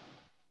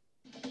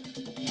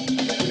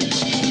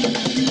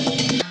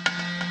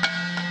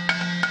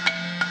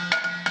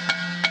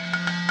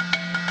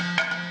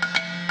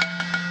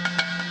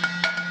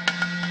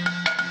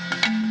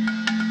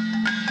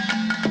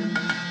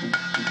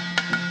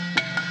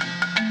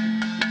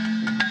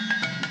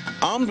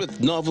 Armed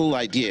with novel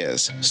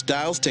ideas,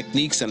 styles,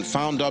 techniques, and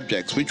found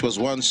objects which was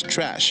once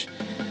trash,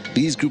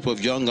 these group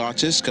of young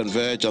artists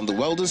converge on the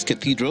Welders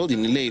Cathedral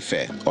in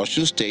Ile-Ife,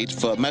 Osun State,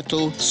 for a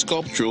metal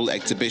sculptural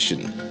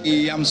exhibition.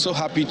 I'm so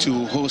happy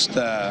to host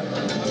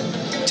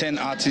 10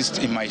 artists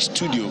in my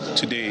studio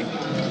today.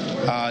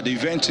 The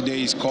event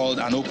today is called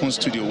an Open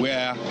Studio,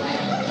 where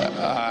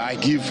I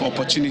give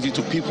opportunity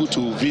to people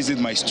to visit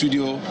my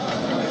studio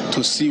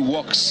to see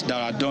works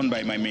that are done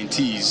by my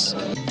mentees.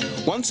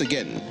 Once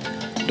again,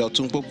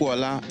 Dr.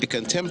 Mpokuola, a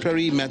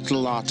contemporary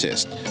metal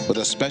artist with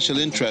a special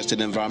interest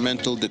in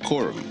environmental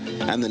decorum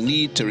and the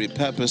need to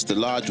repurpose the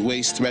large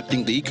waste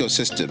threatening the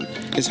ecosystem,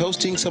 is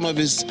hosting some of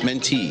his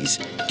mentees,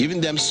 giving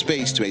them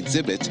space to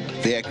exhibit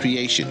their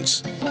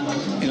creations.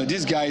 You know,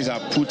 these guys are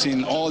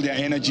putting all their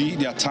energy,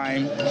 their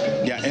time,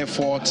 their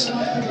effort,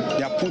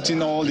 they are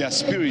putting all their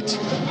spirit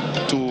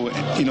to,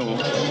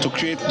 to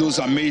create those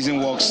amazing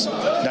works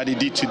that they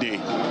did today.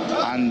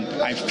 And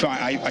I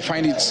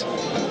find it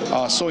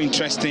so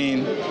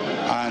interesting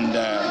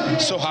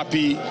and so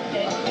happy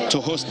to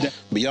host them.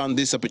 Beyond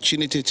this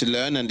opportunity to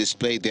learn and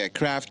display their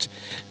craft,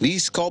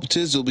 these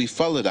sculptures will be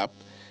followed up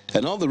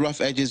and all the rough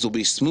edges will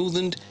be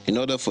smoothened in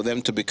order for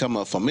them to become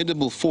a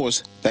formidable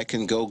force that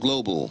can go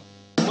global.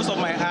 Most of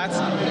my art,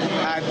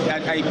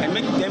 I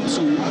make them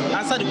to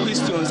answer the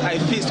questions I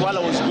faced while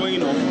I was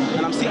growing up,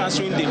 and I'm still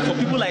answering them. For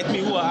people like me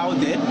who are out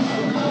there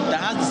that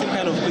have the same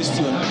kind of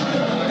question,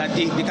 that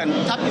they can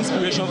tap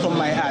inspiration from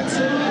my art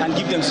and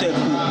give themselves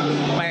hope.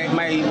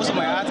 Most of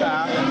my art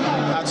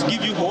are to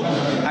give you hope.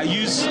 I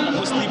use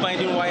mostly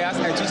binding wires.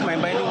 I use my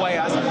binding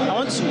wires. I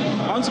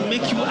want to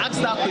make you ask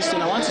that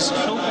question. I want to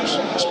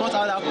spot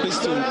out that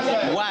question.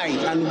 Why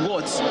and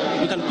what?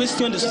 You can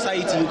question the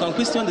society. You can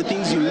question the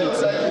things you meet,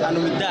 and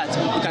with that,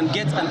 you can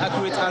get an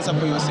accurate answer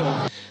for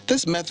yourself.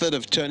 This method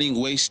of turning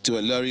waste to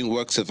alluring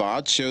works of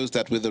art shows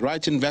that with the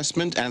right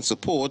investment and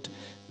support,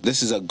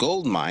 this is a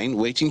gold mine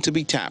waiting to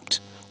be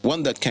tapped,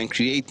 one that can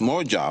create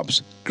more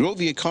jobs, grow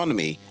the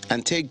economy,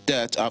 and take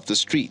dirt off the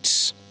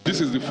streets. This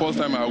is the first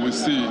time I will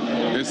see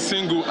a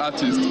single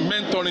artist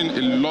mentoring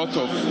a lot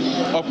of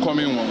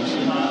upcoming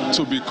ones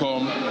to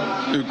become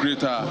a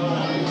greater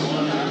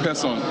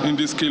person in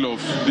the skill of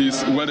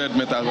this welded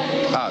metal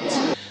art.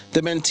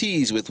 The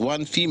mentees, with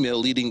one female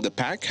leading the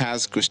pack,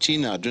 has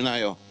Christina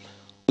Dunayo,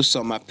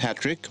 Usoma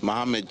Patrick,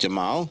 Mohammed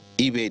Jamal,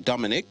 Ibe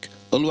Dominic,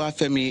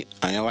 Oluwafemi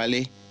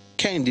Anyawale,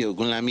 Kehinde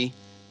Ogunlami,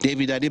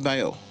 David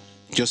Adebayo,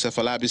 Joseph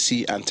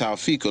Olabisi, and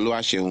Taofik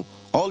Oluwaseun,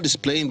 all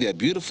displaying their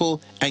beautiful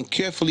and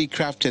carefully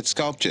crafted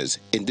sculptures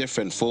in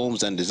different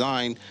forms and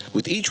design,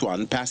 with each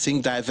one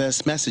passing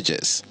diverse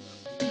messages.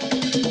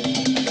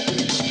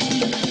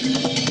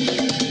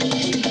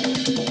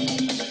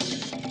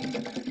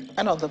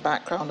 And on the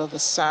background of the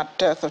sad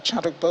death of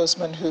Chadwick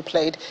Boseman, who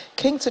played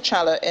King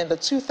T'Challa in the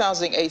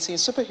 2018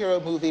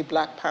 superhero movie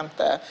Black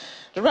Panther,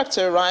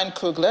 director Ryan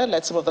Coogler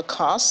led some of the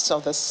cast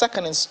of the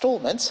second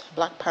installment,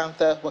 Black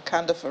Panther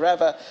Wakanda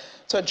Forever,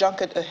 to a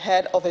junket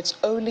ahead of its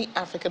only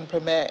African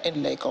premiere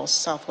in Lagos,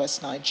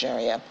 southwest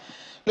Nigeria.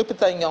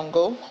 Lupita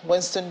Nyong'o,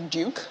 Winston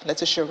Duke,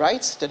 Letitia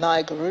Wright,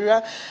 Denai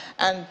Garura,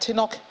 and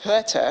Tinoch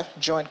Huerta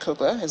joined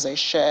Coogler as they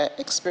share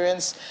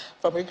experience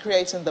from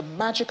recreating the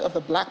magic of the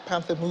Black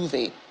Panther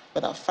movie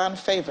with our fan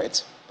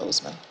favorite,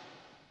 Boseman.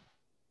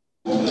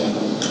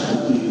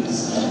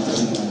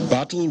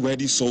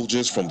 Battle-ready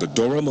soldiers from the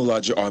Dora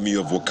Milaje Army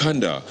of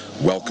Wakanda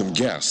welcome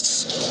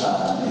guests.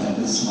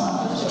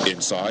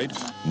 Inside,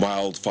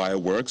 mild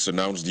fireworks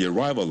announced the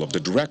arrival of the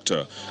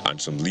director and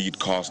some lead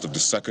cast of the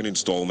second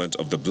installment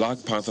of the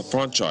Black Panther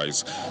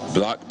franchise,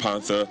 Black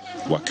Panther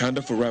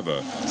Wakanda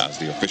Forever, as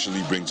they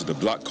officially bring to the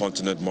Black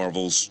Continent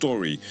Marvel's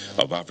story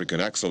of African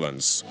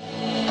excellence.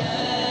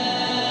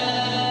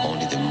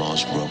 Only the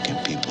most broken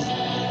people.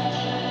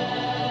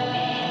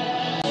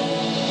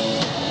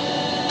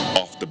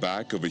 The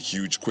back of a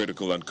huge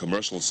critical and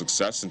commercial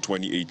success in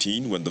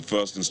 2018 when the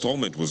first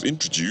installment was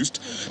introduced,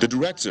 the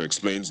director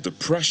explains the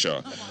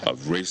pressure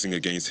of racing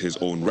against his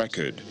own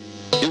record.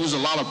 It was a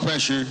lot of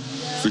pressure,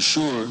 for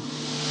sure,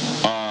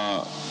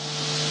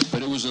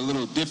 but it was a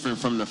little different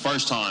from the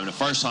first time. The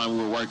first time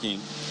we were working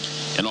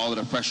and all of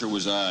the pressure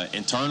was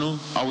internal,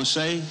 I would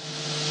say,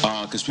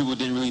 because people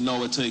didn't really know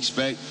what to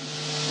expect.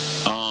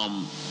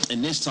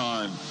 And this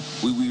time,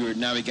 we were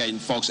navigating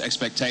folks'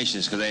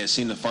 expectations because they had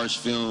seen the first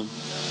film,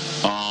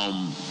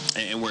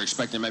 and we're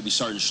expecting maybe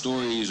certain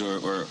stories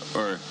or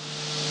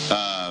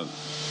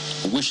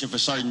wishing for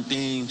certain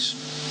things.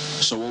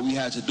 So what we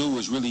had to do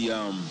was really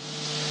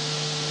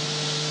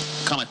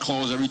kind of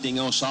close everything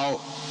else out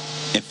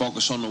and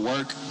focus on the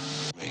work.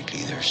 Great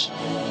leaders.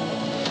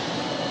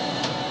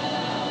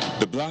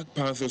 The Black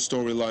Panther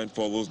storyline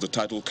follows the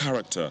title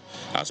character,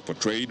 as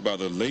portrayed by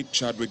the late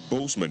Chadwick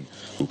Boseman,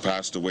 who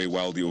passed away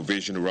while the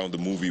ovation around the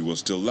movie was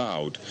still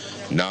loud.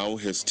 Now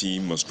his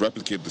team must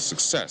replicate the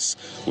success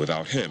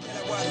without him.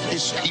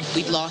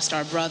 We lost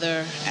our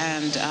brother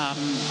and our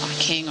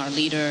king, our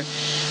leader,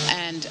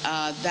 and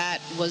that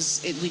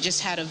was it. We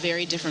just had a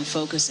very different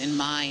focus in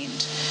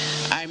mind.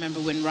 I remember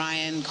when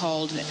Ryan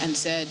called and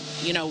said,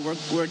 you know,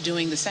 we're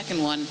doing the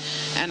second one,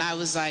 and I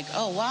was like,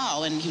 oh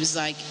wow, and he was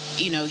like,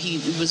 you know, he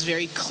was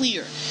very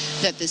clear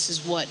that this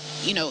is what,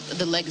 you know,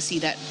 the legacy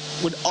that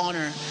would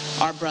honor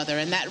our brother,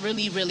 and that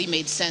really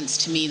made sense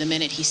to me the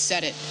minute he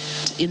said it.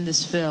 In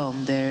this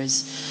film,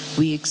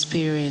 we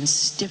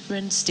experience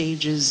different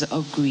stages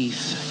of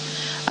grief,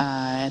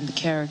 and the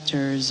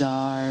characters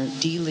are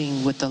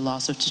dealing with the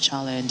loss of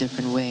T'Challa in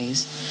different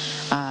ways,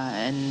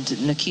 and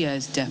Nakia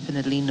is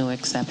definitely no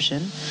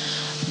exception.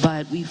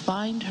 But we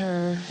find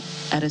her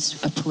at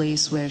a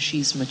place where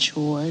she's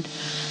matured,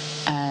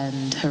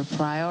 and her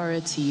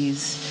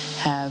priorities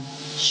have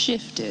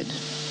shifted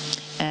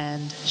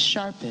and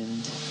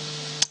sharpened,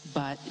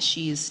 but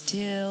she is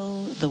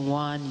still the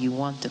one you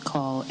want to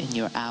call in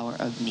your hour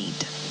of need.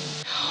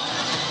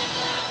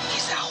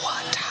 It's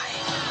our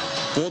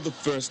time. For the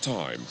first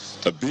time,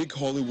 a big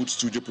Hollywood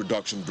studio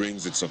production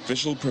brings its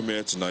official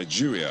premiere to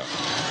Nigeria.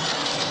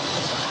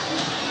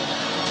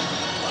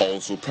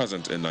 Also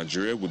present in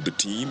Nigeria with the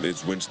team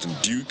is Winston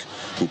Duke,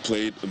 who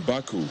played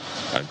Mbaku,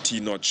 and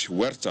Tenoch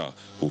Huerta,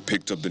 who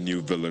picked up the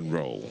new villain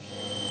role.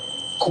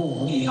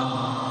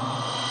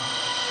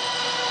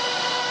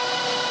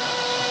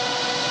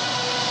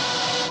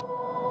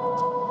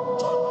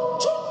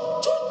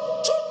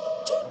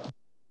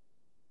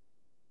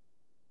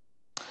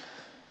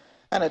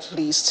 And at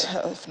least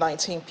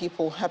 19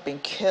 people have been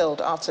killed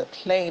after a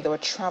plane they were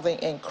traveling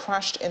in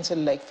crashed into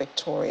Lake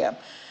Victoria.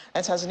 A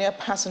Tanzania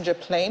passenger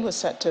plane was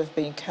said to have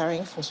been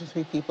carrying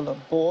 43 people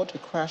on board who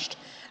crashed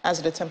as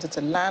it attempted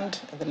to land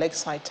in the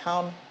lakeside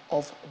town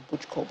of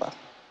Bukoba.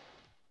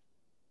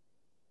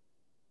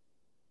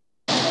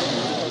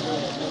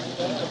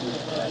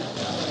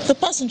 The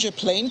passenger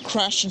plane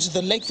crashed into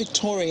the Lake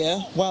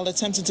Victoria while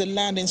attempting to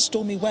land in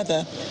stormy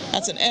weather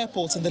at an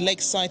airport in the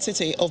lakeside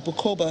city of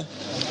Bukoba.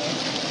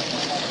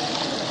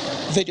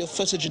 Video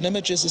footage and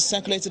images that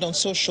circulated on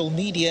social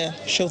media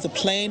show the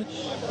plane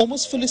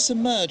almost fully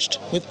submerged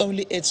with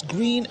only its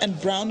green and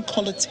brown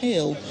colored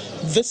tail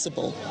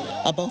visible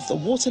above the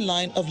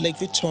waterline of Lake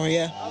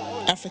Victoria,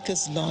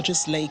 Africa's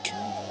largest lake.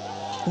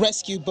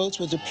 Rescue boats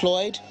were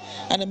deployed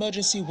and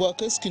emergency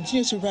workers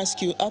continue to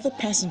rescue other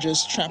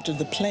passengers trapped in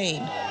the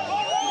plane.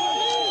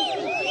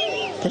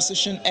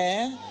 Precision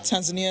Air,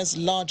 Tanzania's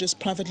largest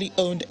privately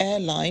owned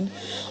airline,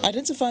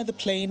 identified the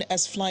plane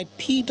as flight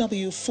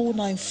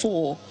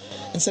PW494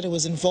 and said it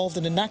was involved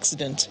in an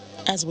accident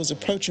as it was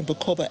approaching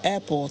Bukoba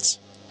Airport.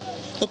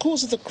 The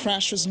cause of the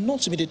crash was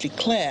not immediately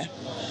clear.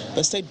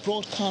 The state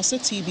broadcaster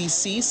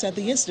TBC said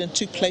the incident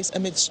took place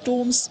amid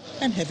storms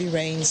and heavy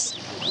rains.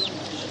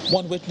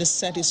 One witness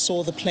said he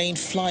saw the plane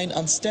flying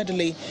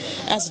unsteadily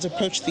as it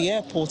approached the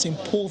airport in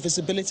poor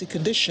visibility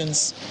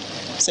conditions,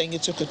 saying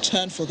it took a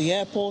turn for the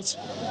airport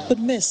but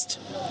missed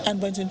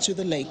and went into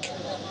the lake.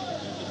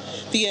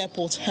 The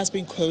airport has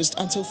been closed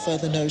until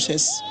further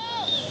notice.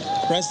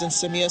 President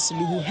Samia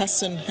Suluhu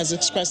Hassan has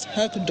expressed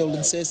her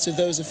condolences to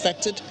those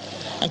affected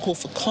and called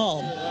for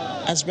calm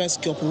as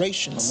rescue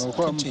operations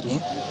continue.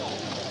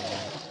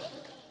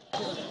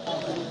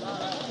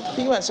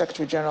 The UN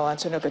Secretary General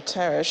Antonio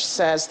Guterres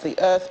says the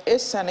Earth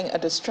is sending a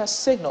distress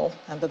signal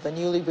and that the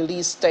newly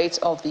released State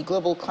of the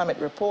Global Climate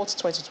Report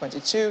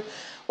 2022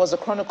 was a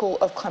chronicle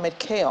of climate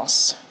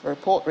chaos. The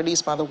report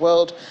released by the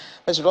World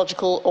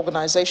Meteorological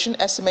Organization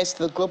estimates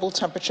that the global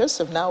temperatures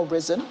have now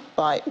risen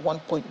by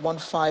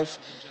 1.15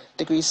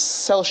 degrees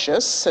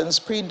Celsius since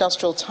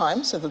pre-industrial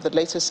times, and that the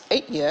latest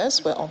 8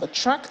 years were on the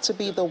track to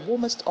be the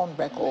warmest on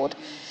record.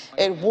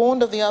 It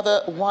warned of the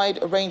other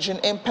wide-ranging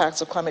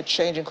impacts of climate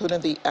change,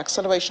 including the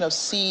acceleration of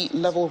sea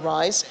level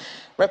rise,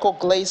 record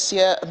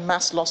glacier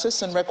mass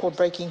losses, and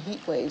record-breaking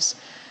heat waves.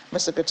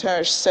 Mr.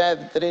 Guterres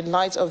said that in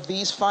light of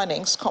these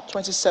findings,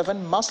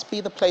 COP27 must be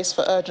the place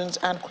for urgent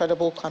and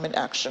credible climate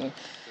action.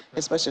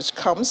 His message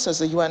comes as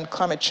the UN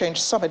Climate Change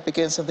Summit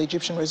begins in the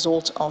Egyptian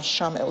resort of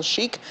Sharm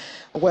el-Sheikh,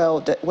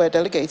 where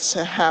delegates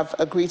have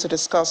agreed to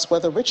discuss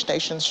whether rich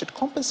nations should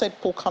compensate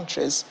poor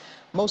countries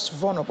most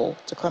vulnerable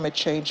to climate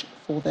change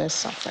for their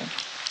suffering.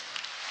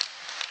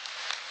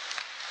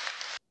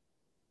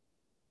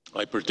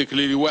 I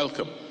particularly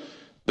welcome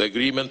the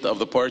agreement of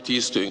the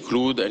parties to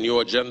include a new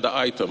agenda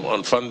item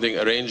on funding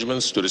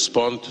arrangements to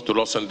respond to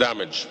loss and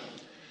damage.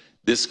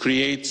 This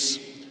creates,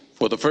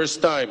 for the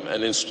first time,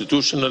 an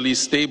institutionally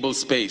stable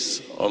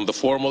space on the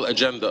formal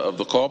agenda of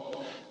the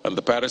COP and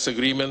the Paris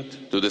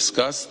Agreement to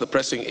discuss the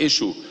pressing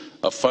issue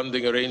of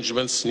funding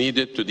arrangements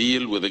needed to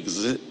deal with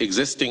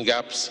existing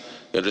gaps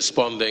in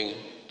responding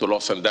to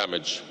loss and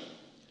damage.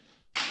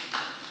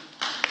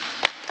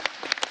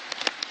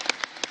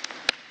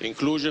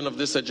 Inclusion of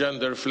this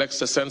agenda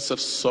reflects a sense of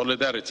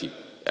solidarity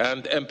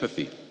and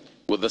empathy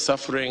with the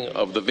suffering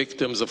of the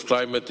victims of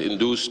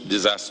climate-induced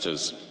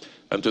disasters.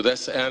 And to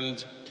this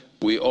end,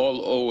 we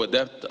all owe a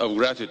debt of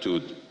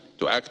gratitude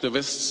to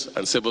activists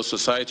and civil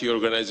society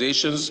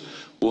organizations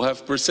who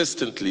have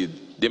persistently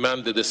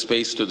demanded a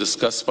space to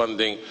discuss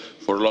funding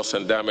for loss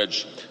and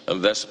damage,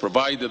 and thus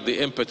provided the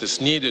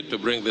impetus needed to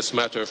bring this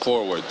matter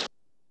forward.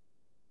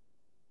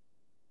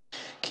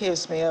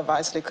 Kiev's Mayor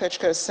Vitaly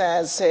Klitschko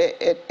says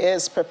it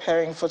is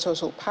preparing for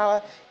total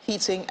power,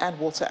 heating and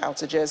water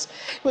outages.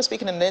 He was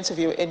speaking in an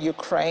interview in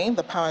Ukraine.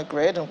 The power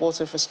grid and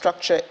water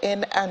infrastructure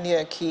in and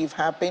near Kyiv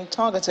have been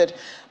targeted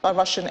by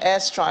Russian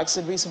airstrikes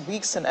in recent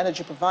weeks, and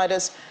energy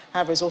providers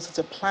have resorted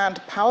to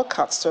planned power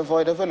cuts to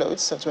avoid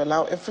overloads and to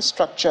allow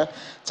infrastructure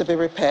to be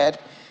repaired.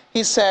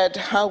 He said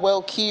how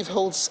well Kyiv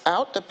holds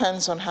out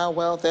depends on how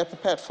well they're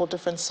prepared for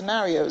different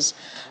scenarios.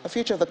 The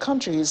future of the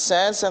country, he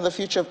says, and the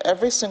future of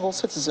every single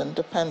citizen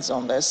depends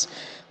on this.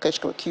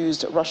 Klitschko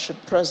accused Russian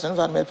President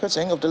Vladimir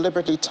Putin of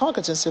deliberately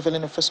targeting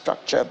civilian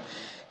infrastructure.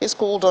 He's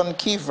called on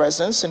Kyiv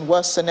residents in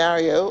worst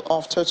scenario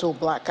of total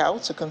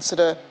blackout to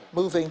consider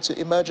moving to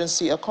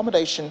emergency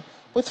accommodation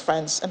with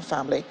friends and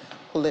family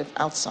who live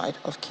outside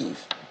of Kyiv.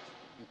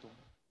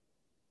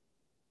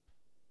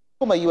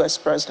 Former U.S.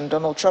 President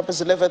Donald Trump has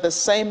delivered the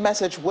same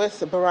message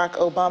with Barack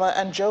Obama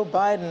and Joe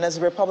Biden as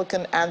the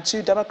Republican and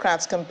two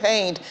Democrats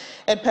campaigned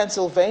in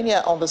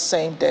Pennsylvania on the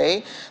same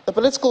day. The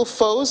political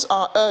foes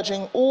are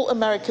urging all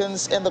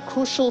Americans in the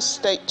crucial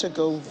state to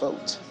go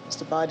vote.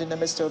 Mr. Biden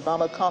and Mr.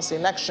 Obama cast the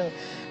election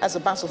as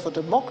a battle for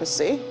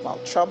democracy, while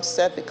Trump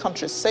said the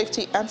country's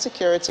safety and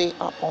security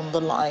are on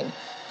the line.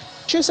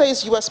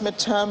 Tuesday's U.S.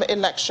 midterm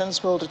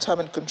elections will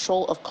determine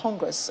control of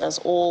Congress, as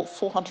all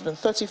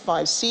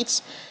 435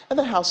 seats in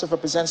the House of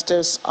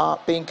Representatives are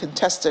being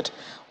contested,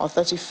 while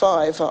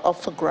 35 are up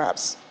for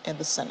grabs in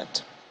the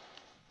Senate.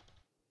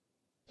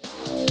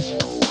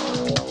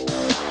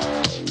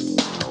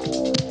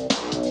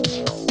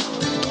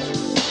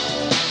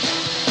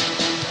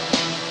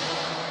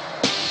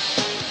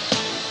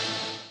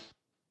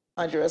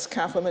 Nigeria's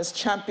CAF Women's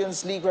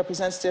Champions League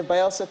representative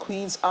Bayelsa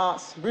Queens are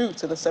through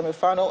to the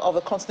semi-final of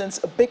the continent's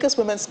biggest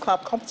women's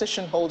club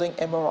competition holding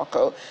in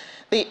Morocco.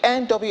 The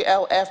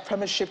NWLF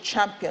Premiership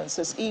champions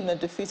this evening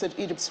defeated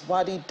Egypt's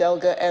Wadi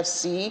Delga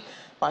FC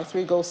by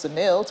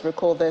 3-0 to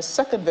record their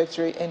second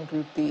victory in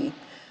Group B.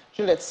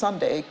 Juliet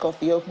Sunday got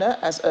the opener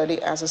as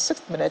early as the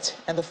 6th minute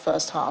in the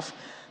first half.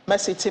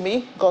 Mercy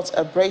Timmy got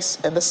a brace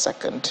in the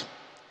second.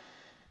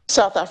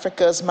 South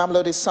Africa's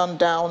Mamelodi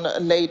Sundown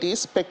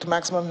ladies picked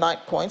maximum 9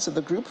 points in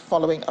the group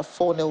following a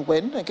 4-0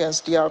 win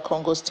against DR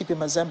Congo's TP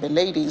Mazembe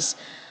ladies.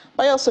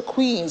 Bayelsa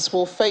Queens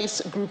will face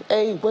Group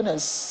A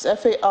winners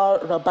FAR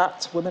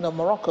Rabat Women of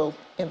Morocco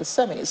in the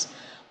semis,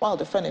 while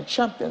defending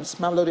champions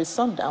Mamelodi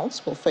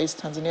Sundowns will face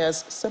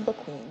Tanzania's Simba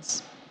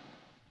Queens.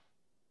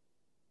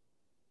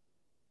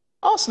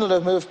 Arsenal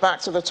have moved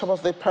back to the top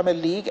of the Premier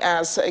League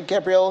as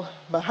Gabriel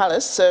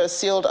Magalhaes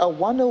sealed a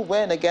 1-0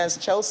 win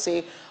against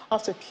Chelsea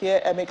after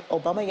Pierre-Emerick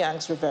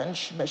Aubameyang's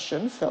revenge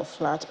mission fell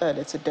flat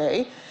earlier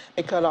today.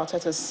 Mikel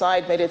Arteta's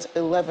side made it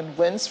 11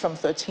 wins from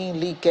 13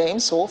 league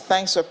games, all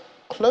thanks to a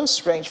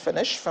close-range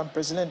finish from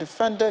Brazilian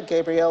defender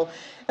Gabriel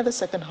in the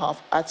second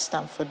half at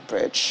Stamford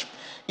Bridge.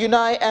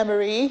 Unai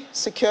Emery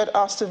secured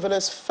Aston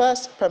Villa's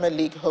first Premier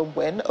League home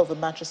win over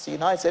Manchester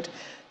United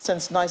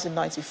since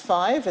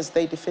 1995 as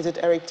they defeated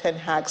Eric Ten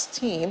Hag's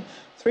team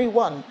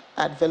 3-1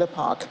 at Villa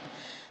Park.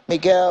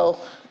 Miguel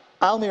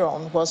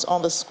Almiron was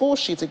on the score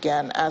sheet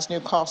again as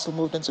Newcastle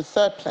moved into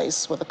third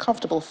place with a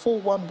comfortable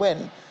 4-1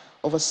 win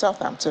over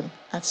Southampton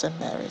at St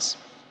Mary's.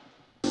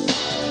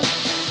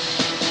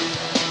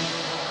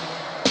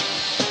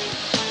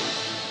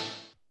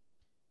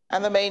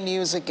 And the main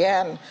news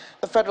again.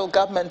 The federal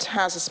government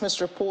has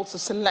dismissed reports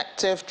of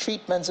selective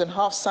treatment and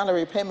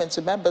half-salary payment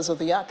to members of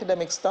the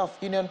Academic Staff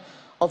Union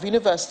of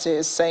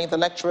Universities, saying the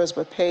lecturers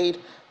were paid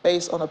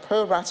based on a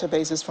pro-rata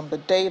basis from the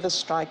day the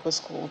strike was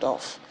called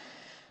off.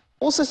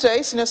 Also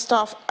today,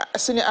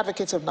 Senior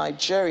Advocate of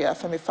Nigeria,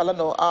 Femi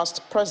Falana,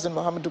 asked President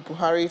Muhammadu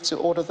Buhari to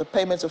order the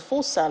payment of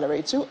full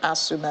salary to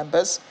ASU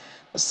members,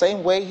 the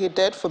same way he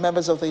did for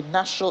members of the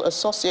National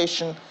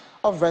Association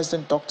of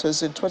Resident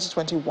Doctors in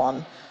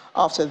 2021,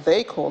 after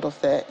they called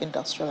off their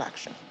industrial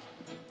action.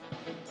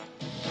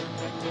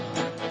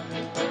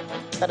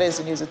 That is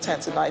the news at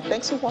 10 tonight.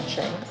 Thanks for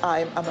watching.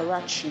 I'm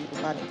Amarachi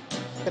Umani.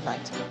 Good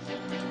night.